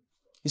Chulin,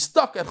 he's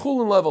stuck at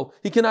Chulin level.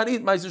 He cannot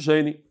eat Ma'aser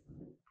Sheni.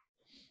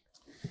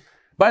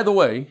 By the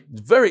way,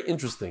 it's very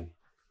interesting.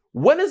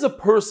 When is a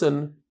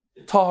person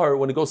tahar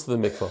when he goes to the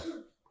mikvah?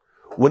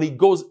 When he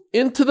goes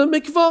into the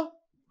mikvah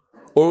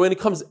or when he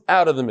comes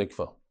out of the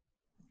mikvah?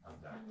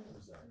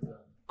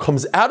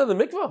 Comes out of the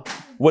mikvah?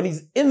 When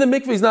he's in the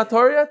mikvah, he's not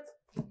tahar yet?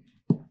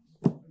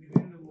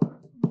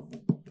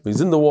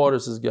 He's in the water,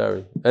 says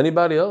Gary.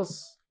 Anybody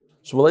else?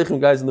 Shalom Aleichem,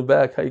 guys in the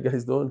back. How you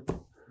guys doing?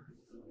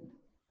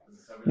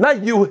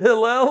 Not you,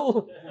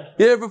 Hillel.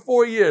 Here for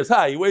 4 years.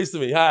 Hi, you wasted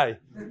me. Hi.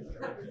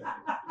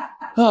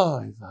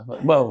 Oh,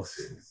 well,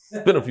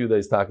 it's been a few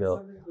days talking.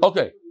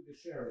 Okay.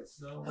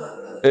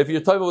 If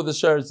you're toivel with the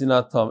sheretz, you're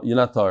not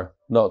tar.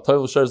 No,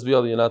 toivel with sheretz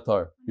b'yada, you're not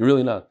tar. You're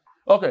really not.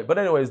 Okay, but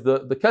anyways, the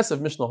Kesef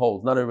Mishnah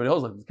holds. Not everybody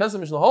holds like this. The Kesef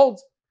Mishnah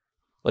holds,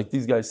 like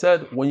these guys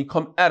said, when you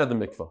come out of the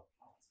mikvah.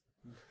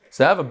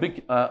 So I have a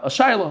big a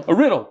shaila, a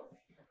riddle.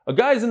 A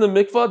guy's in the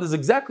mikvah. There's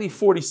exactly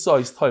 40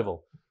 size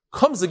toivel.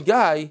 Comes a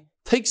guy,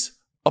 takes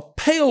a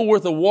pail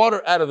worth of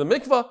water out of the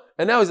mikvah,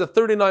 and now he's at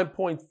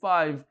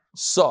 39.5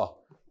 saw.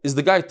 Is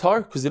the guy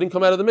tar? Because he didn't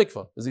come out of the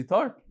mikvah. Is he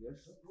tar? Yes.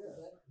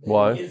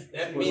 Why?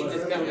 That means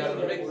it's coming out of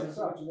the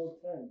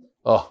mikvah.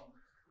 Oh,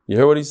 you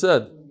hear what he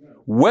said?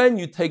 When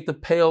you take the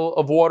pail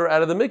of water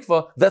out of the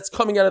mikvah, that's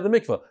coming out of the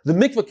mikvah. The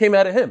mikvah came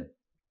out of him.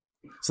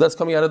 So that's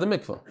coming out of the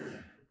mikvah.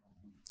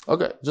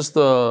 Okay, just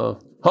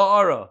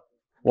ha'ara.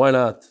 Why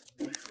not?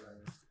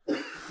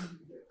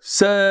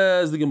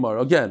 Says the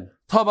Gemara. Again,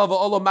 he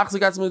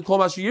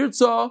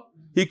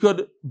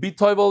could be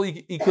toivel,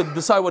 he could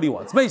decide what he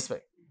wants.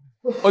 Meisvei.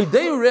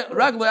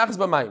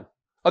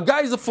 A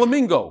guy is a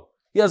flamingo.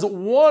 He has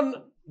one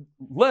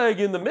leg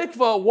in the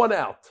mikvah, one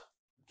out.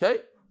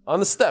 Okay? On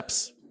the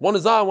steps. One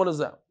is on, one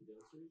is out.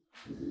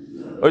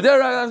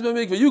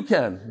 You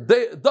can.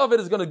 David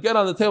is going to get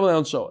on the table now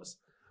and show us.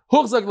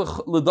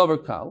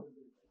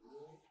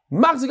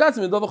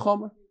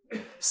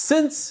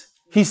 Since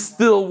he's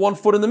still 1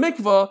 foot in the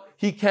mikvah,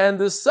 he can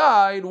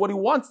decide what he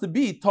wants to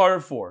be tar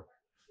for.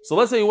 So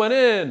let's say he went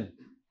in.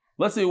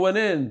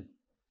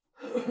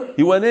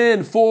 He went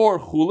in for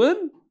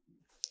chulin.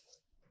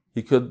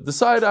 He could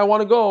decide, I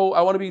want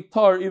to be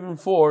tar even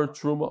for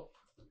truma.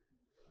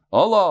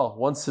 Allah,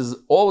 once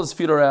all his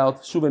feet are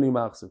out, shuv eni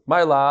machzik.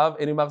 My love,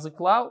 eni machzik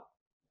klal.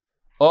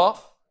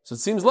 Oh, so it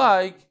seems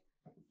like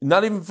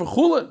not even for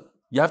chulin.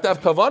 You have to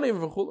have kavanah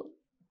even for chulin.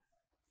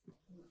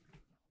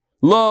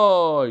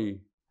 Loi.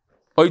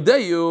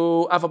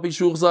 Oideyu afal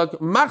pishuchzak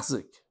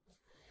machzik.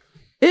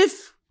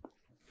 If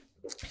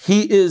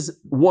he is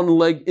one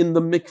leg in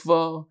the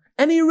mikvah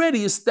and he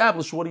already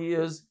established what he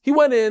is, he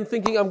went in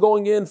thinking I'm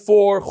going in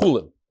for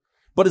chulin,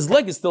 but his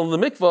leg is still in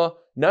the mikvah.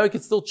 Now he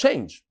can still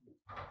change.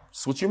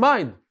 Switch your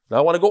mind. Now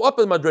I want to go up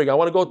in Madrig. I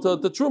want to go to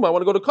the Truma. I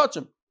want to go to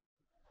Kachim.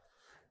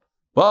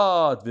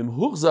 But vim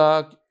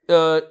huchzak,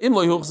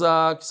 imloy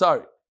huchzak,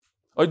 sorry.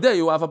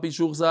 Oideyu afal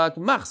pishuchzak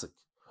machzik.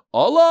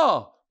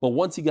 Allah. But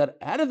once he got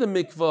out of the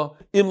mikvah,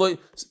 imloy.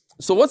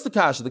 So what's the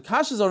kasha? The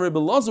kasha is on Rebbe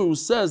Lazar, who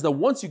says that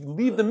once you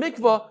leave the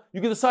mikvah,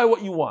 you can decide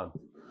what you want.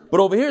 But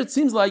over here it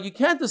seems like you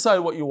can't decide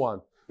what you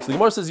want. So the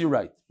Gemara says you're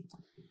right.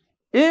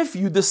 If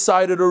you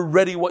decided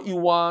already what you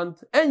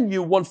want and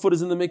your 1 foot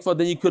is in the mikvah,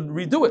 then you could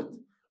redo it.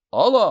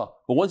 Allah.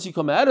 But once you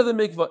come out of the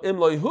mikvah,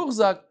 imloy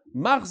huchzak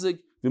machzik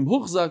vim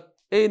huchzak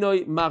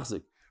einoi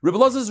machzik. Rebbe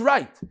Lazar is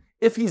right.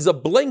 If he's a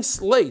blank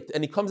slate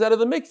and he comes out of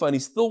the mikvah and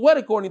he's still wet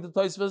according to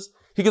Tosfos,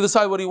 he can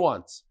decide what he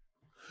wants.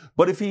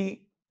 But if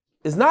he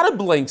is not a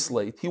blank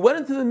slate, he went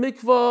into the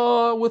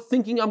mikvah with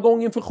thinking I'm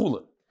going in for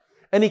chulin,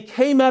 and he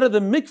came out of the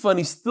mikvah and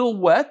he's still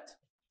wet,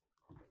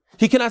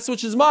 he cannot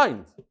switch his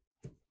mind.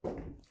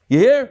 You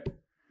hear?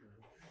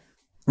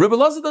 Rebbe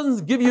Lazar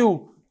doesn't give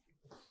you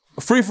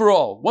a free for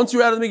all. Once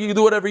you're out of the mikvah, you can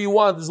do whatever you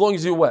want as long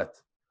as you're wet.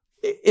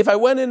 If I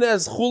went in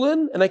as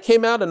chulin and I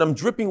came out and I'm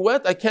dripping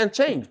wet, I can't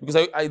change because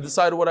I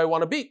decided what I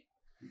want to be.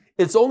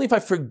 It's only if I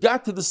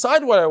forgot to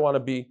decide what I want to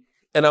be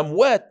and I'm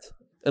wet,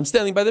 I'm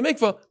standing by the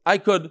mikvah, I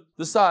could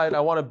decide I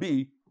want to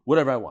be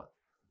whatever I want.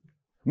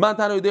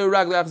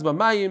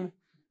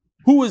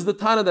 Who is the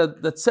Tana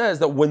that says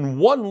that when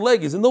one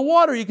leg is in the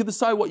water, you can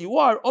decide what you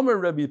are? Omer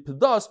Rebbe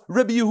Pedas,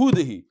 Rebbe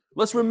Yehudahi.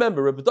 Let's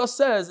remember, Rebbe Pedas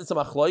says it's a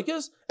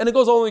machlokes, and it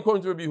goes only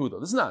according to Rebbe Yehuda.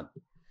 This is not.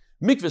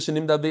 A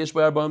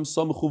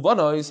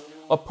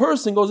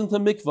person goes into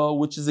mikvah,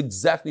 which is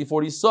exactly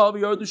 40 saw.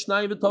 You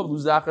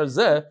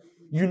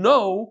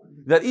know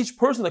that each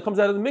person that comes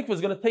out of the mikvah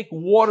is going to take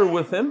water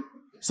with him.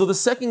 So the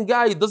second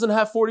guy doesn't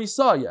have 40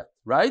 saw yet,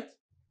 right?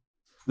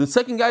 The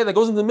second guy that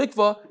goes into the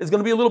mikvah is going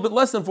to be a little bit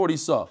less than 40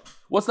 saw.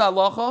 What's that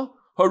halacha?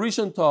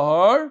 Harishon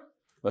tahar,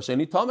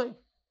 v'sheni tameh.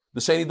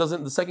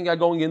 The second guy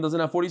going in doesn't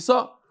have 40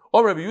 saw.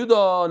 Or Rabbi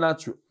Yehuda, not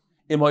true.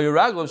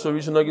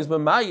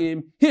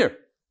 Here,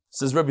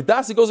 says Rabbi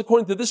Das, it goes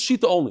according to this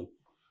shita only.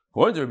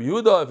 According to Rabbi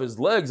Yehuda, if his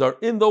legs are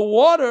in the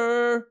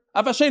water,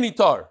 avasheni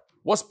tar.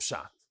 What's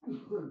pshat?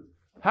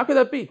 How could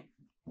that be?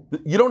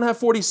 You don't have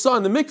 40 saw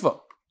in the mikvah.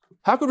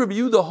 How could Rabbi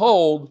Yehuda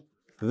hold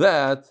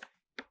that?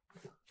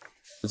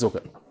 It's okay.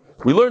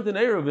 We learned in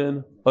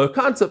Eruvin a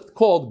concept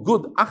called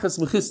good achas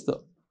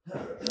mechista.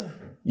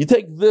 You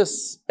take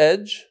this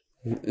edge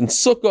in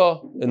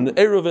Sukkah, in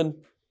Eruvin,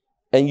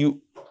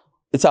 and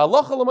it's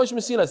halacha l'Moshe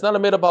Sinai. It's not a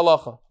made up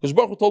halacha. Because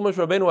Baruch Hu told Moshe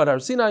Rabbeinu at Har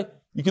Sinai,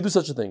 you could do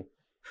such a thing.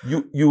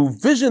 You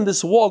vision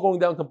this wall going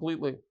down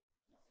completely.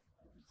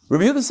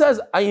 Rabbi Yehuda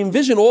says, I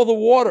envision all the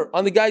water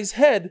on the guy's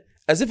head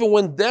as if it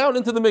went down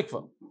into the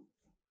mikvah.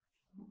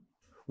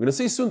 We're going to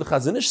see soon, the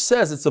Chazon Ish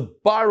says it's a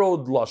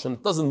borrowed lashon.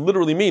 It doesn't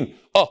literally mean,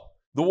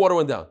 the water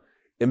went down.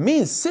 It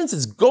means since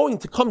it's going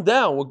to come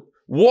down,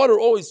 water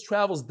always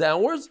travels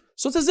downwards,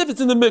 so it's as if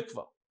it's in the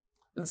mikvah.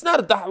 It's not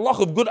a halach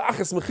of good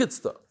achas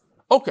mechitzta.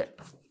 Okay.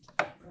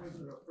 The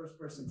first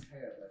person's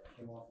hair that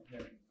came off of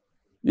him.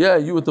 Yeah,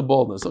 you with the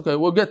baldness. Okay,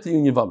 we'll get to you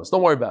in Yavamas.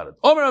 Don't worry about it.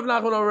 The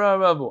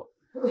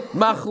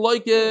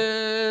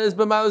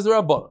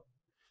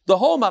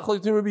whole machlok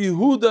between Rabbi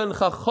Yehuda and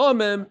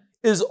Chachamim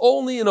is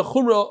only in a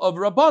chumrah of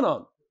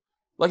Rabbanan.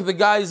 Like the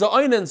guy is a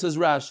Einan, says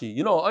Rashi.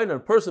 You know, a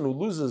person who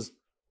loses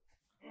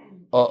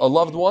a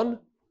loved one,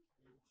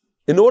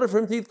 in order for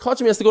him to eat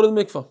kachim, he has to go to the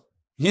mikvah.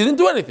 He didn't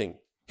do anything.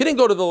 He didn't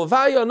go to the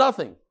levaya,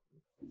 nothing.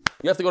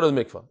 You have to go to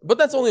the mikvah. But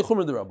that's only a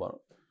chumrah de Rabbanan.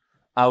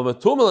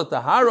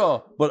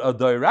 But a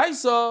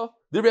doiraisa,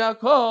 divrei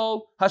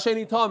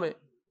hasheni tameh.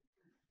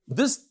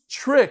 This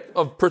trick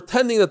of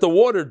pretending that the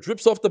water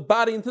drips off the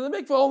body into the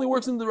mikvah only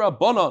works in the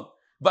Rabbanan.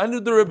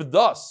 V'anu the Rebbe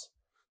Das.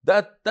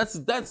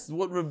 That's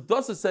what Rebbe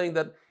Das is saying,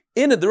 that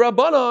in the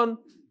Rabbanan,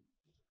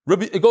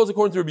 it goes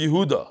according to Rabbi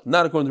Yehuda,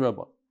 not according to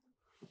Rabbanan.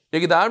 The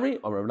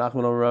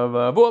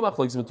whole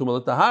machlokes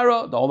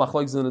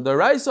is in the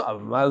Deraisa,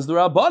 Avamaz the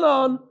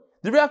Rabbanan,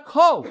 Divrei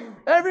Hakol.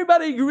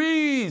 Everybody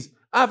agrees,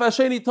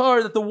 Afasheni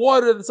Tar, that the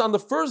water that's on the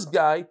first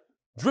guy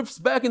drips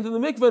back into the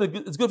mikveh, and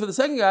it's good for the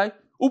second guy.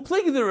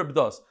 Uplegi the Rebbe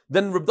Das.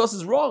 Then Rebbe Das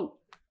is wrong,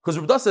 because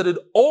Rebbe Das said it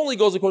only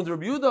goes according to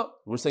Rabbi Yehuda.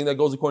 We're saying that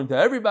goes according to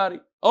everybody.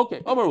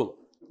 Okay, Amarullah.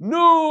 Nu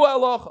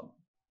halacha.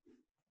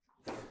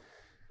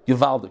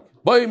 Givaldik.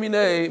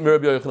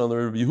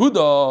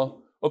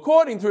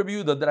 According to Rabbi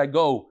Yehuda, that I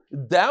go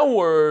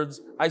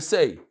downwards, I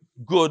say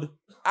good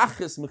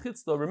achis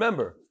mechitzta.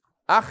 Remember,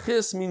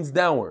 achis means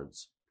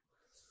downwards.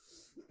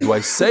 Do I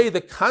say the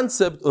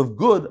concept of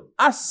good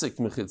asik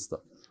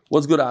mechitzta?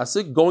 What's good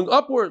asik? Going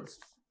upwards.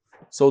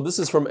 So this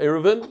is from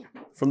Eruvin,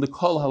 from the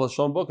Kol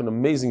Halashon book, an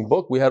amazing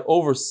book. We had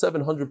over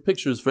 700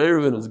 pictures for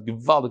Eruvin. It was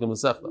Givaldik and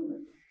Masechta.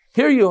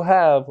 Here you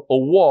have a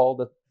wall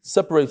that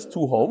separates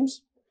two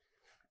homes.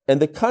 And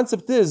the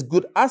concept is,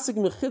 good asik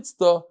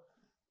mechitzta,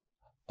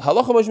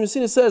 Halacha Moshe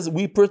Messina says,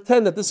 we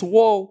pretend that this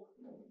wall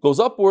goes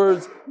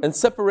upwards and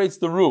separates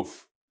the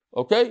roof.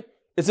 Okay?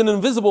 It's an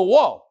invisible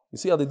wall. You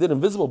see how they did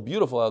invisible?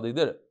 Beautiful how they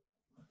did it.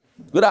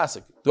 Good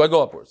asik. Do I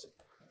go upwards?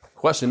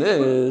 Question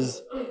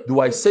is, do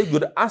I say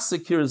good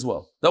asik here as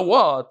well? Now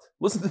what?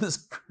 Listen to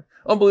this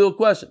unbelievable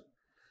question.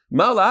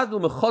 I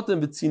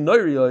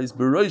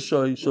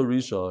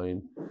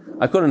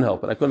couldn't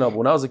help it.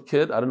 When I was a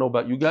kid, I don't know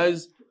about you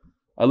guys,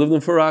 I lived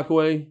in Far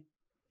Rockaway.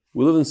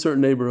 We lived in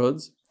certain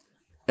neighborhoods.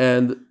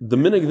 And the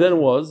minhag then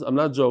was, I'm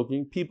not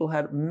joking, people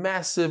had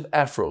massive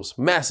afros.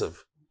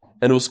 Massive.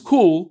 And it was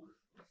cool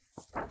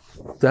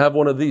to have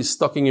one of these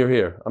stuck in your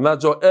hair. I'm not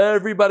joking.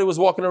 Everybody was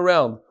walking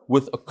around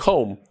with a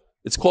comb.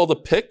 It's called a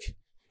pick.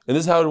 And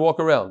this is how to walk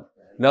around.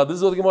 Now, this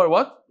is what the Gemara,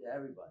 what? Yeah,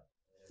 everybody.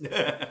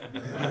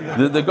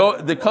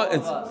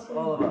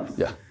 All of us.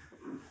 Yeah.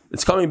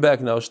 It's coming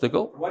back now,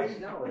 Shtickle. What do you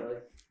know?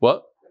 Like,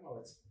 What?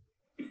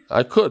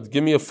 I could.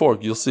 Give me a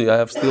fork. You'll see. I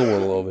have steel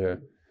wool over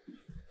here.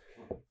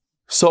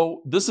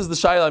 So this is the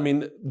shayla. I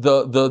mean,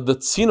 the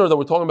tziner that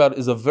we're talking about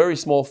is a very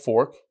small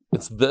fork.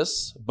 It's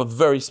this, but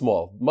very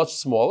small. Much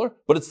smaller,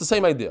 but it's the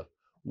same idea.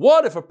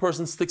 What if a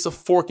person sticks a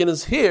fork in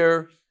his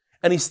hair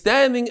and he's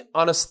standing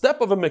on a step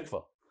of a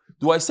mikvah?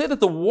 Do I say that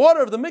the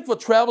water of the mikvah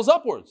travels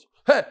upwards?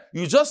 Hey,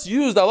 you just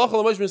used halacha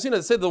l'moshe Messina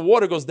to say the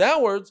water goes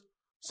downwards,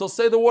 so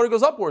say the water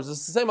goes upwards.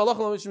 It's the same halacha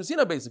l'moshe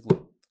Messina basically.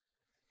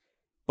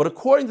 But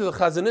according to the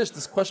Chazon Ish,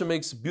 this question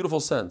makes beautiful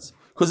sense.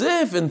 Because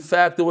if in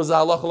fact there was a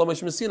halacha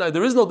l'moshe Messina,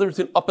 there is no difference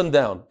between up and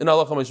down in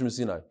halacha l'moshe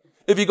Messina.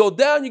 If you go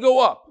down, you go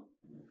up.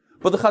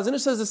 But the Chazon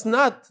Ish says it's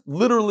not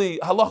literally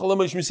halacha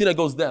l'moshe Messina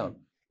goes down.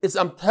 It's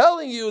I'm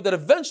telling you that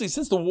eventually,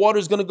 since the water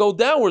is going to go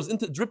downwards,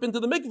 drip into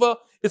the mikvah,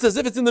 it's as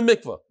if it's in the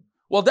mikvah.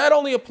 Well, that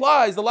only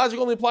applies, the logic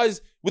only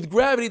applies with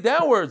gravity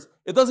downwards.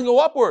 It doesn't go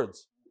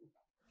upwards.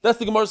 That's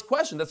the Gemara's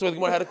question. That's why the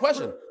Gemara had a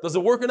question. Does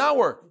it work or not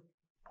work?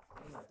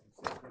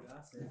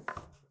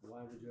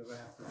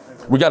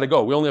 We got to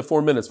go. We only have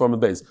 4 minutes from the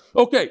base.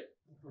 Okay.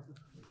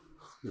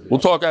 We'll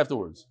talk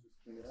afterwards.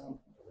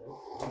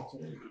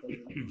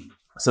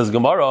 Says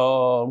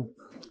Gemara.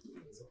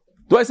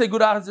 Do I say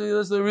good asik?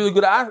 This is a really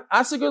good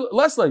asik or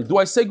less like? Do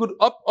I say good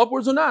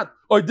upwards or not?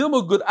 Or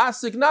dilma good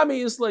asik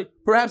nami is like?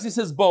 Perhaps he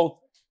says both.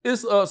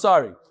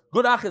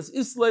 Good achis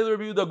islay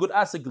Rebuda, good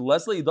asik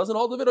leslie. He doesn't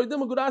hold of it. Or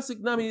dilma good asik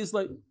nami is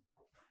like.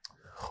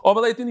 I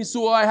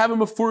have a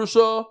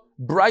mafurusha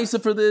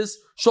brisa for this.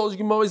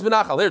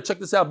 Here, check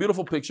this out.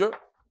 Beautiful picture.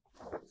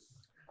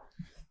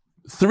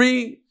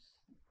 3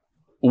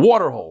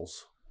 water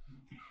holes.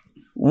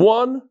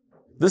 One.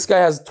 This guy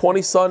has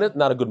 20 sa in it,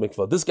 not a good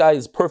mikvah. This guy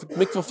is perfect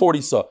mikvah, 40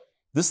 sa.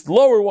 This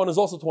lower one is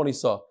also 20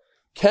 sa.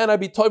 Can I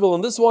be toivel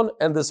in this one?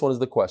 And this one is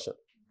the question.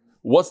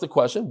 What's the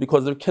question?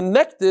 Because they're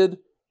connected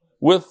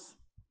with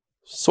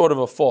sort of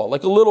a fall,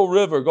 like a little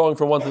river going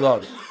from one to the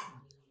other.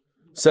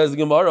 Says the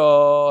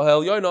Gemara,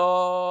 Hel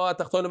yoina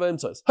atachtoina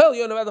v'emtzais. Hel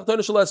yoina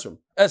atachtoina shel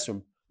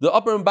esrim. The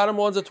upper and bottom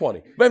ones are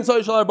 20.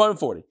 V'emtzais shel arba'im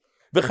 40.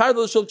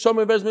 V'chardel shel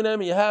kshamim v'ez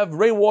minem. You have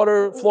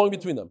rainwater flowing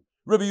between them.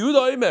 Rabbi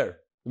Yehuda Omer.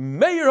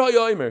 Meir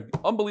Hayomer,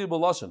 unbelievable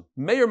lashon.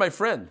 Meir, my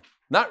friend,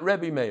 not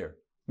Rebbe Meir.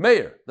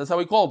 Meir, that's how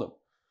we called him.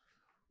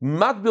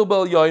 Matbil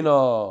bel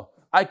yoina.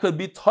 I could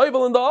be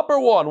toivel in the upper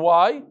one.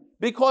 Why?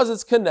 Because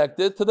it's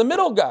connected to the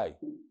middle guy.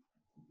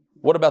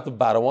 What about the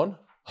bottom one?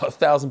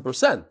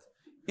 1,000%.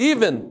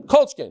 Even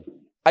kolchkin.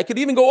 I could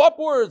even go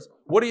upwards.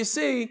 What do you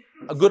see?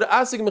 A good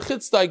asik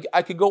mechitzta.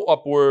 I could go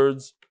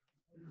upwards.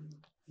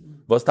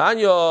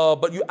 Vastanya,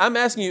 but I'm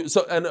asking you.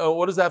 So, and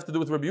what does that have to do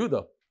with Rabbi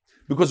Yehuda?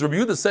 Because Rabbi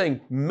Yehuda is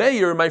saying,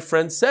 Meir, my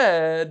friend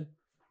said,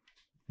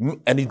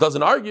 and he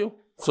doesn't argue.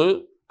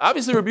 So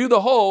obviously Rabbi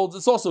Yehuda holds,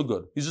 it's also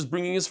good. He's just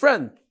bringing his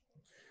friend.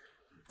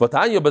 But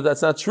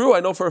that's not true. I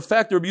know for a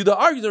fact Rabbi Yehuda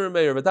argues with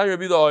Meir. Vatanya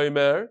Rabbi Yehuda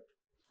Oimer,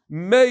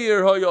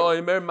 Meir hoya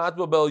Oimer,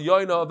 matva bel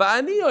yoina,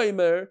 va'ani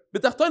Oimer,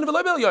 b'tachtoina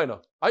v'lo bel yoina.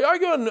 I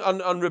argue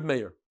on Rabbi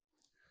Meir.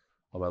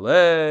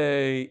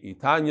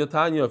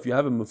 Tanya, if you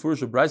have a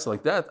mefurish brisa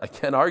like that, I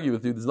can't argue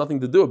with you. There's nothing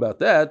to do about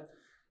that.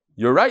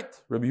 You're right.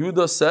 Rabbi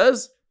Yehuda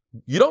says,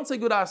 you don't say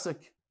good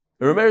asik.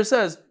 Rabbi Meir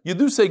says, you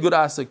do say good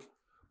asik.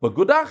 But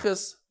good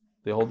achis,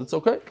 they hold it's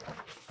okay.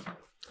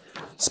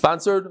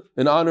 Sponsored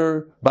in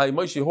honor by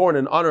Moshe Horn,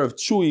 in honor of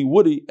Chewy,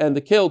 Woody, and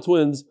the Kale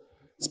twins.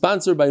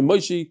 Sponsored by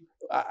Moshe.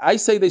 I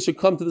say they should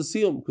come to the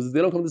Siyum, because if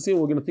they don't come to the Siyum,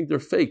 we're going to think they're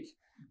fake.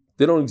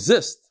 They don't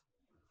exist.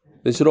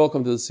 They should all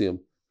come to the Siyum.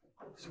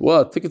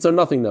 Well, tickets are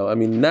nothing now. I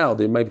mean, now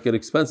they might get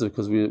expensive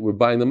because we're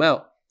buying them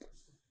out.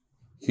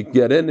 You can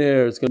get in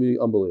there, it's going to be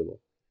unbelievable.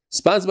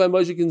 Sponsored by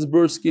Moshe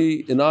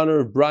Ginsbursky in honor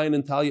of Brian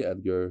and Talia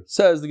Edgar.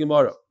 Says the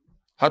Gemara,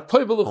 if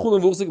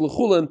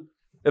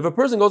a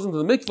person goes into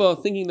the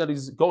mikvah thinking that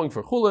he's going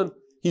for chulin,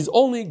 he's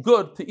only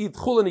good to eat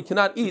chulin, he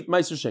cannot eat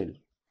meiser sheni.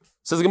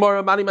 Says the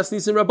Gemara, Mani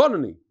Masnisim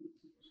Rabbanani.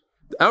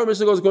 Our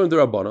mission goes according to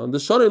Rabbanan. The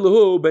Shani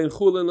Luhu bein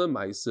chulin le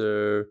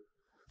meiser.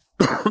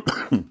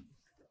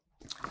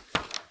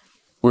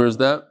 Where is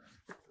that?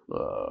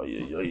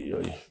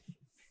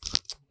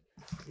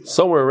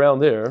 Somewhere around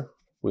there.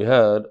 we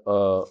had,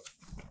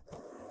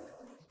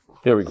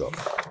 here we go.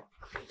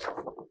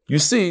 You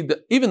see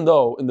that even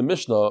though in the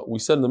Mishnah, we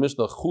said in the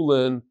Mishnah,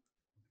 Chulin,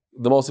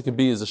 the most it could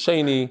be is a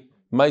Sheni,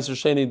 Meiser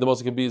Sheni, the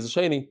most it could be is a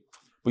Sheni.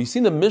 But you see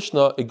in the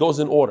Mishnah, it goes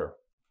in order.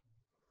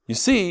 You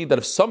see that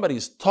if somebody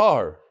is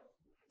tar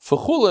for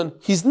Chulin,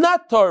 he's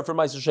not tar for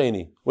Meiser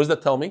Sheni. What does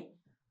that tell me?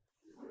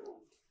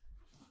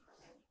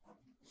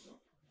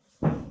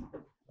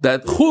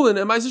 That Chulin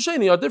and Meiser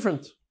Sheni are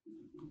different.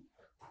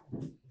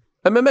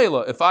 And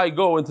Memela, if I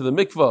go into the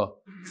mikveh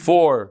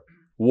for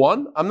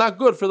one, I'm not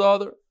good for the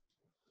other.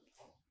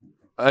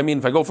 I mean,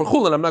 if I go for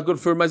Chulin, I'm not good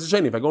for Meiser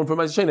Sheni. If I go in for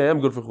Meiser Sheni, I am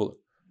good for Chulin.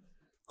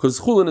 Because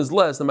Chulin is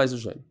less than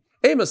Meiser Sheni.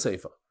 Ema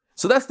Seifa.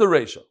 So that's the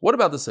ratio. What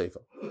about the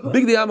Seifa?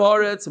 Big Di Am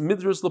Haaretz,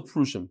 Midras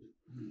Leprushim.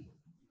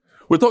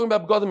 We're talking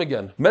about B'gadim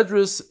again.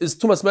 Medras is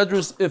Tumas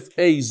Medras if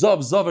a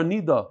Zav, or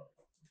Nida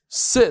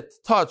sit,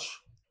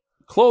 touch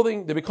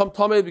clothing, they become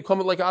Tameh, become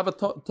like Ava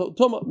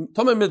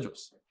Tameh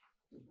Midras.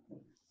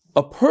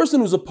 A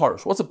person who's a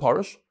Parish, what's a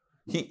Parish?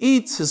 He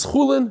eats his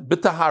Chulin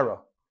b'tahara.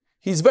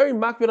 He's very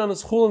makbid on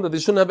his Chulin that they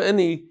shouldn't have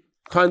any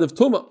kind of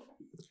Tumah.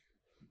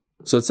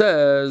 So it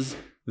says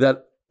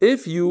that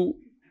if you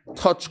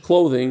touch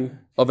clothing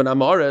of an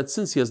Amaret,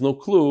 since he has no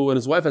clue and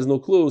his wife has no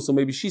clue, so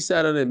maybe she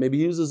sat on it, maybe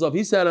he uses up,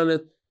 he sat on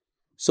it.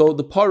 So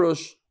the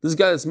Parush, this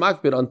guy that's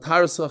makbid on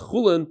Tarsa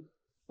Chulin,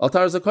 Al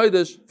Tarsa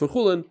Kodesh for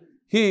Chulin,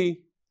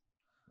 he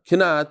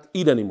cannot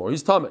eat anymore.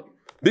 He's Tameh.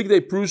 Big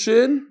Day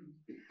Prushin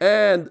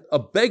and a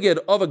beged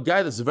of a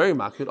guy that's very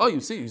makbid. Oh,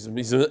 you see, he's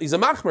a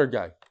machmer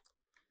guy.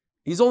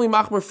 He's only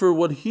machmer for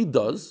what he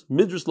does.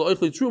 Midras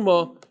La'oichle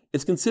Truma,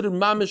 it's considered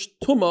mamish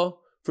Tuma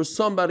for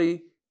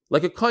somebody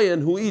like a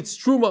Kayan who eats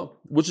Truma,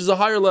 which is a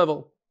higher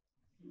level.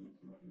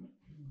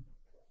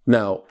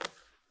 Now,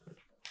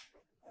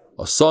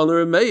 a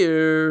Soner and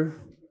Meir,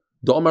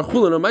 look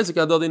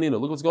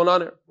what's going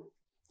on here.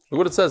 Look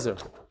what it says here.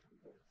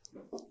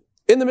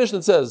 In the Mishnah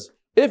it says,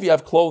 if you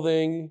have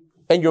clothing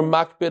and you're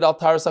makbid al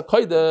taras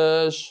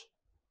hakodesh,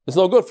 it's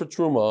no good for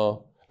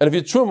Truma. And if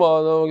you're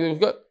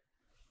Truma,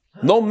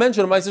 no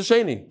mention of Meiser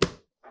Sheni.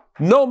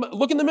 No,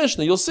 look in the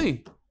Mishnah, you'll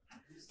see.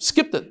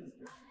 Skipped it.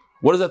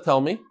 What does that tell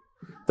me?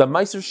 That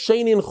Meiser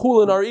Sheni and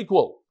Chulin are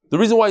equal. The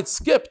reason why it's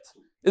skipped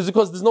is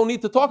because there's no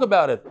need to talk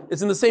about it.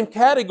 It's in the same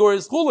category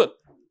as Chulin.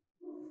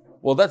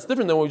 Well, that's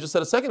different than what we just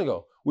said a second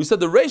ago. We said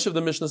the ratio of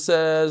the Mishnah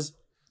says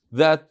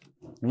that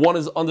one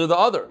is under the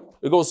other.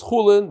 It goes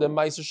Chulin, then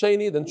Meiser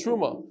Sheni, then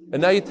Truma.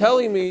 And now you're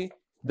telling me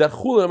that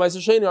Chulin and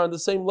Meiser Sheni are on the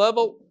same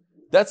level?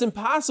 That's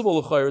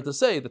impossible to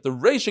say that the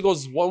ratio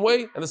goes one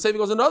way and the Sefer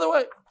goes another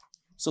way.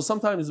 So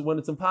sometimes when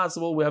it's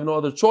impossible, we have no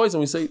other choice and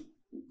we say,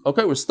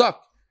 okay, we're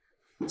stuck.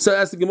 So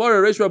as the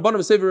Gemara, Reish Rabbanim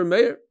and Sefer and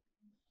Meir.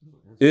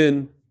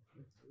 In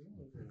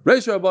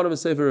Reish Rabbanim and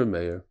Sefer and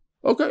Meir.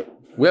 Okay,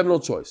 we have no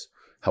choice.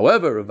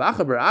 However, Rav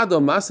Acha bar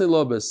Adam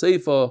Masela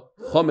b'Seifa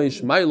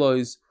Chamesh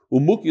Mailois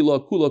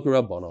Umukila Kula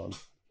K'Rabbanon.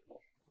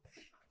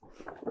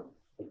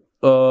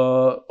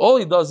 All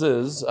he does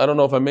is, I don't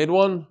know if I made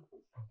one.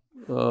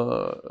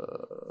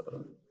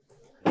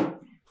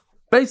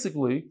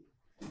 Basically,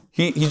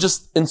 he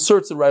just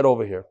inserts it right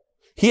over here.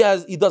 He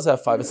does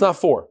have 5. It's not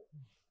 4.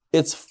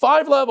 It's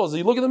 5 levels.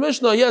 You look at the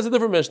Mishnah, he has a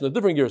different Mishnah,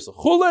 different Girsa.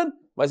 Chulin,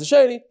 Meiser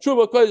Sheni,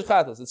 Truba, Kodesh,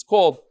 Chatas. It's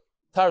called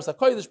Taras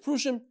HaKodesh,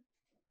 Prushim.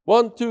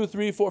 1, 2,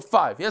 3, 4,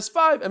 5. He has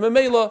 5, and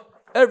Memela,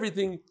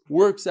 everything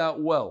works out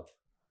well.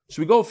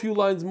 Should we go a few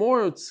lines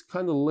more? It's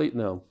kind of late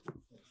now.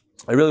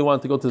 I really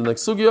want to go to the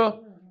next sugya.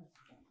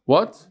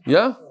 What?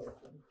 Yeah?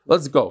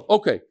 Let's go.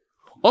 Okay.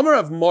 Omer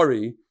of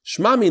Mori,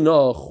 Shmami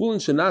no Chulin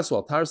shenasu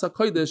al Taras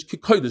HaKodesh ki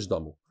Kodesh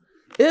damu.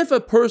 If a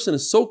person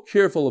is so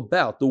careful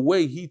about the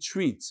way he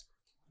treats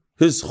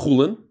his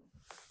Chulin,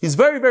 he's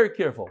very, very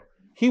careful.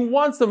 He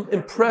wants to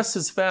impress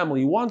his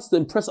family. He wants to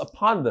impress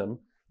upon them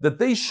that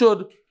they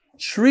should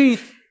treat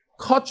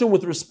Kachim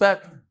with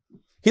respect.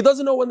 He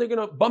doesn't know when they're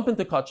going to bump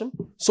into Kachim.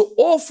 So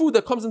all food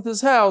that comes into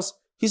his house,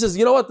 he says,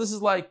 you know what, this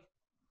is like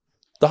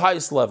the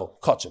highest level,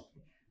 Kachim.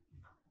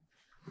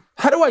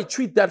 How do I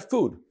treat that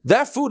food?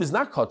 That food is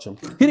not Kachim.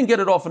 He didn't get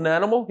it off an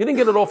animal. He didn't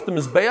get it off the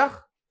Mizbeach.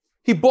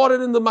 He bought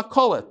it in the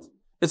Makolet.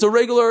 It's a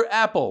regular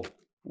apple.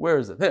 Where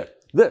is it? Here.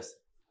 This.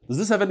 Does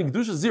this have any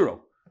Kedusha?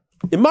 0.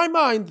 In my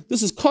mind,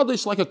 this is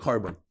Kaddish like a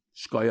carbon.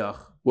 Shkoyach.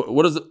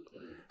 What is it?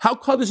 How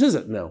Kaddish is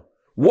it now?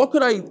 What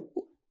could I,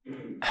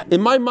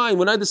 in my mind,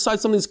 when I decide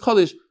something is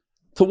Kaddish,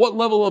 to what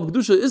level of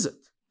Kedusha is it?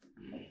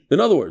 In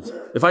other words,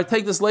 if I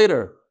take this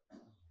later,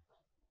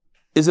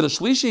 is it a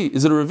Shlishi?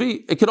 Is it a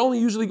Revi? It could only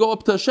usually go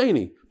up to a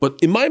Sheni. But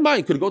in my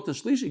mind, could it go to a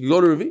Shlishi? Could it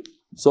go to a Revi?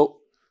 So,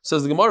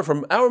 says the Gemara,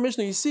 from our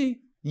Mishnah, you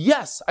see,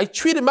 yes, I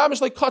treat it mamish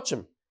like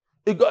Kachim.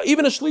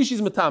 Even a Shlishi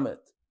is Metamet.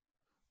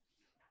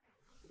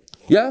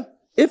 Yeah?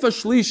 If a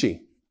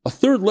Shlishi, a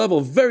third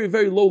level, very,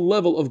 very low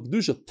level of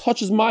Kedusha,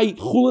 touches my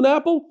Chulin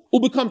apple,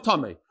 will become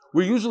Tameh.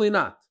 We're usually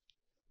not.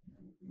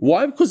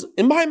 Why? Because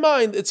in my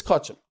mind, it's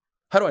Kachim.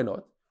 How do I know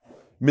it?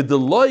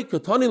 Middeloi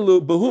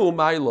katanilu behu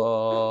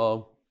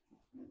ma'ila.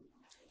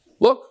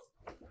 Look,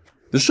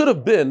 there should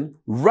have been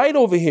right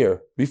over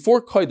here,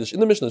 before Kodesh, in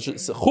the Mishnah,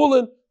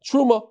 Chulin,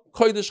 Truma,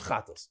 Kodesh,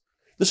 Chatas.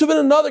 There should have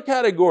been another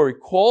category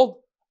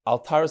called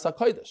Altaris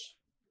HaKodesh.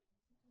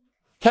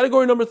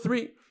 Category number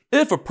 3.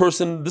 If a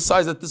person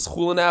decides that this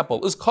chulin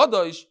apple is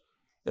Kadosh,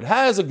 it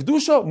has a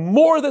Kedusha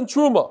more than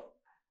Truma.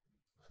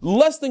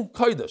 Less than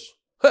Kodesh.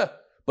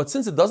 But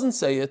since it doesn't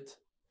say it,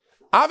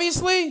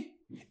 obviously,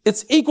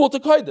 it's equal to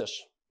Kodesh.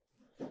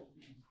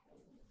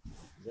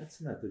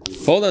 That's not the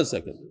deal. Hold on a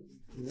second.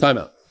 Time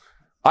out.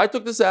 I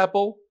took this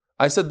apple.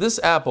 I said this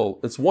apple,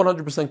 it's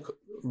 100%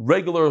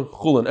 regular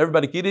chulin.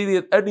 Everybody can eat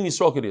it. Every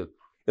Yisrael can eat it.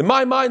 In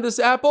my mind, this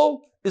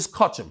apple is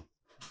kachim.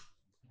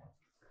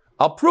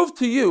 I'll prove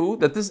to you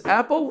that this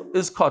apple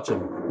is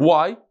kachim.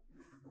 Why?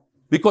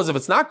 Because if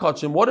it's not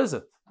kachim, what is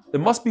it? It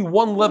must be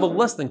one level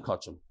less than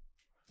kachim.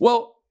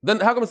 Well, then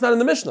how come it's not in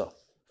the Mishnah? It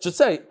should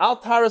say, Al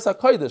Taras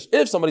HaKodesh.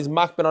 If somebody's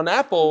makbid on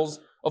apples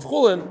of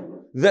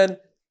chulin, then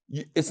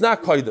it's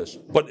not kodesh.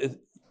 But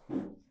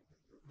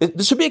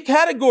there should be a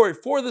category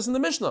for this in the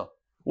Mishnah.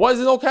 Why is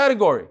there no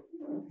category?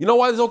 You know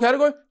why there's no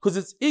category? Because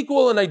it's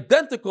equal and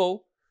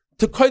identical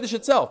to kodesh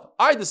itself.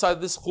 I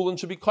decided this chulin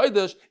should be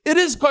kodesh. It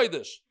is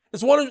kodesh.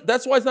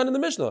 That's why it's not in the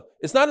Mishnah.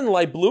 It's not in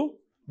light blue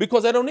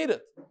because I don't need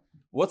it.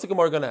 What's the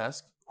Gemara going to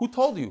ask? Who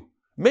told you?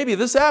 Maybe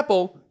this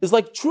apple is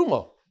like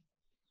truma.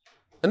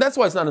 And that's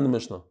why it's not in the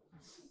Mishnah.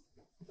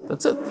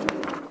 That's it.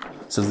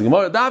 Says the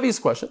Gemara, the obvious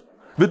question.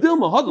 It's in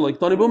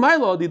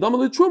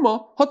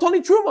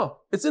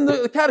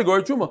the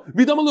category truma.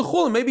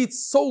 Maybe it's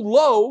so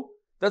low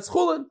that's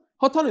chulin.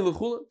 Here,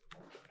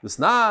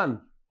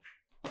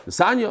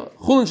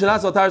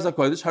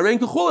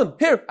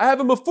 I have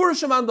a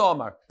mefurish man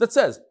d'amar that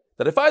says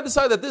that if I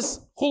decide that this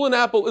chulin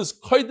apple is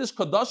kodesh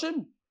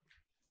kadashim,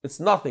 it's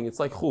nothing. It's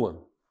like chulin.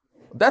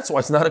 That's why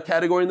it's not a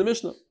category in the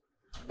Mishnah.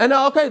 And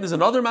now, okay, there's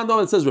another man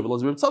d'amar that says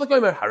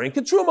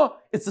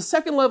it's the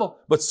second level,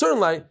 but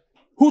certainly.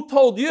 Who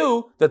told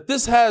you that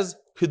this has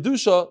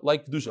kedusha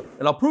like kedusha?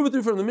 And I'll prove it to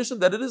you from the Mishnah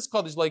that it is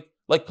kaddish like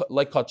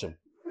kachim.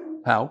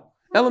 How?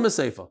 Elam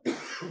Seifa.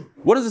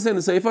 What does it say in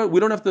the Seifa? We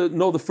don't have to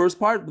know the first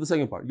part, but the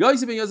second part.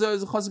 Yosef ben Yezer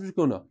is a chassid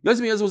b'shekuna.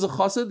 Yosef ben Yezer was a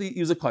chassid.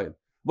 He was a kayin.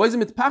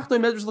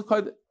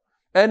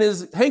 And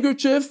his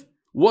handkerchief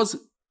was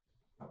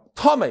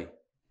tamei.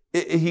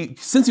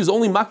 Since he was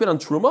only makbid on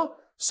truma,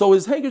 so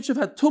his handkerchief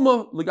had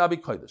tuma legabi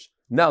kodesh.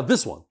 Now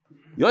this one.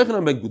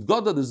 Yochanan ben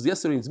Gudgada, this is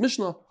yesterday's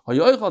Mishnah.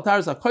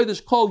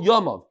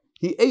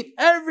 He ate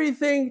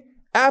everything,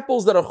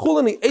 apples that are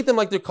chulin, he ate them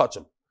like they're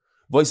kachim.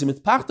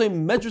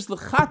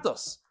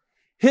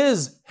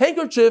 His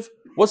handkerchief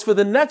was for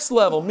the next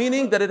level,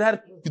 meaning that it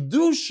had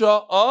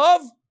kedusha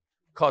of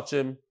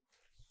kachim.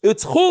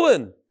 It's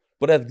chulin,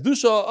 but it had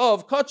kedusha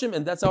of kachim,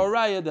 and that's our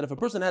raya that if a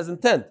person has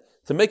intent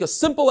to make a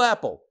simple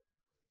apple,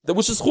 that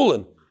which is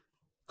chulin,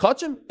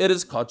 kachim, it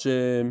is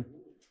kachim.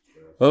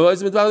 Do we have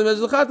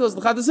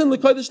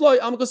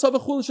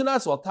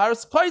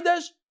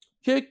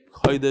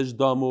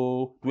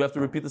to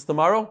repeat this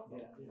tomorrow?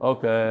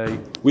 Okay.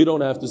 We don't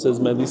have to, says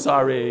Mendy.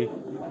 Sorry.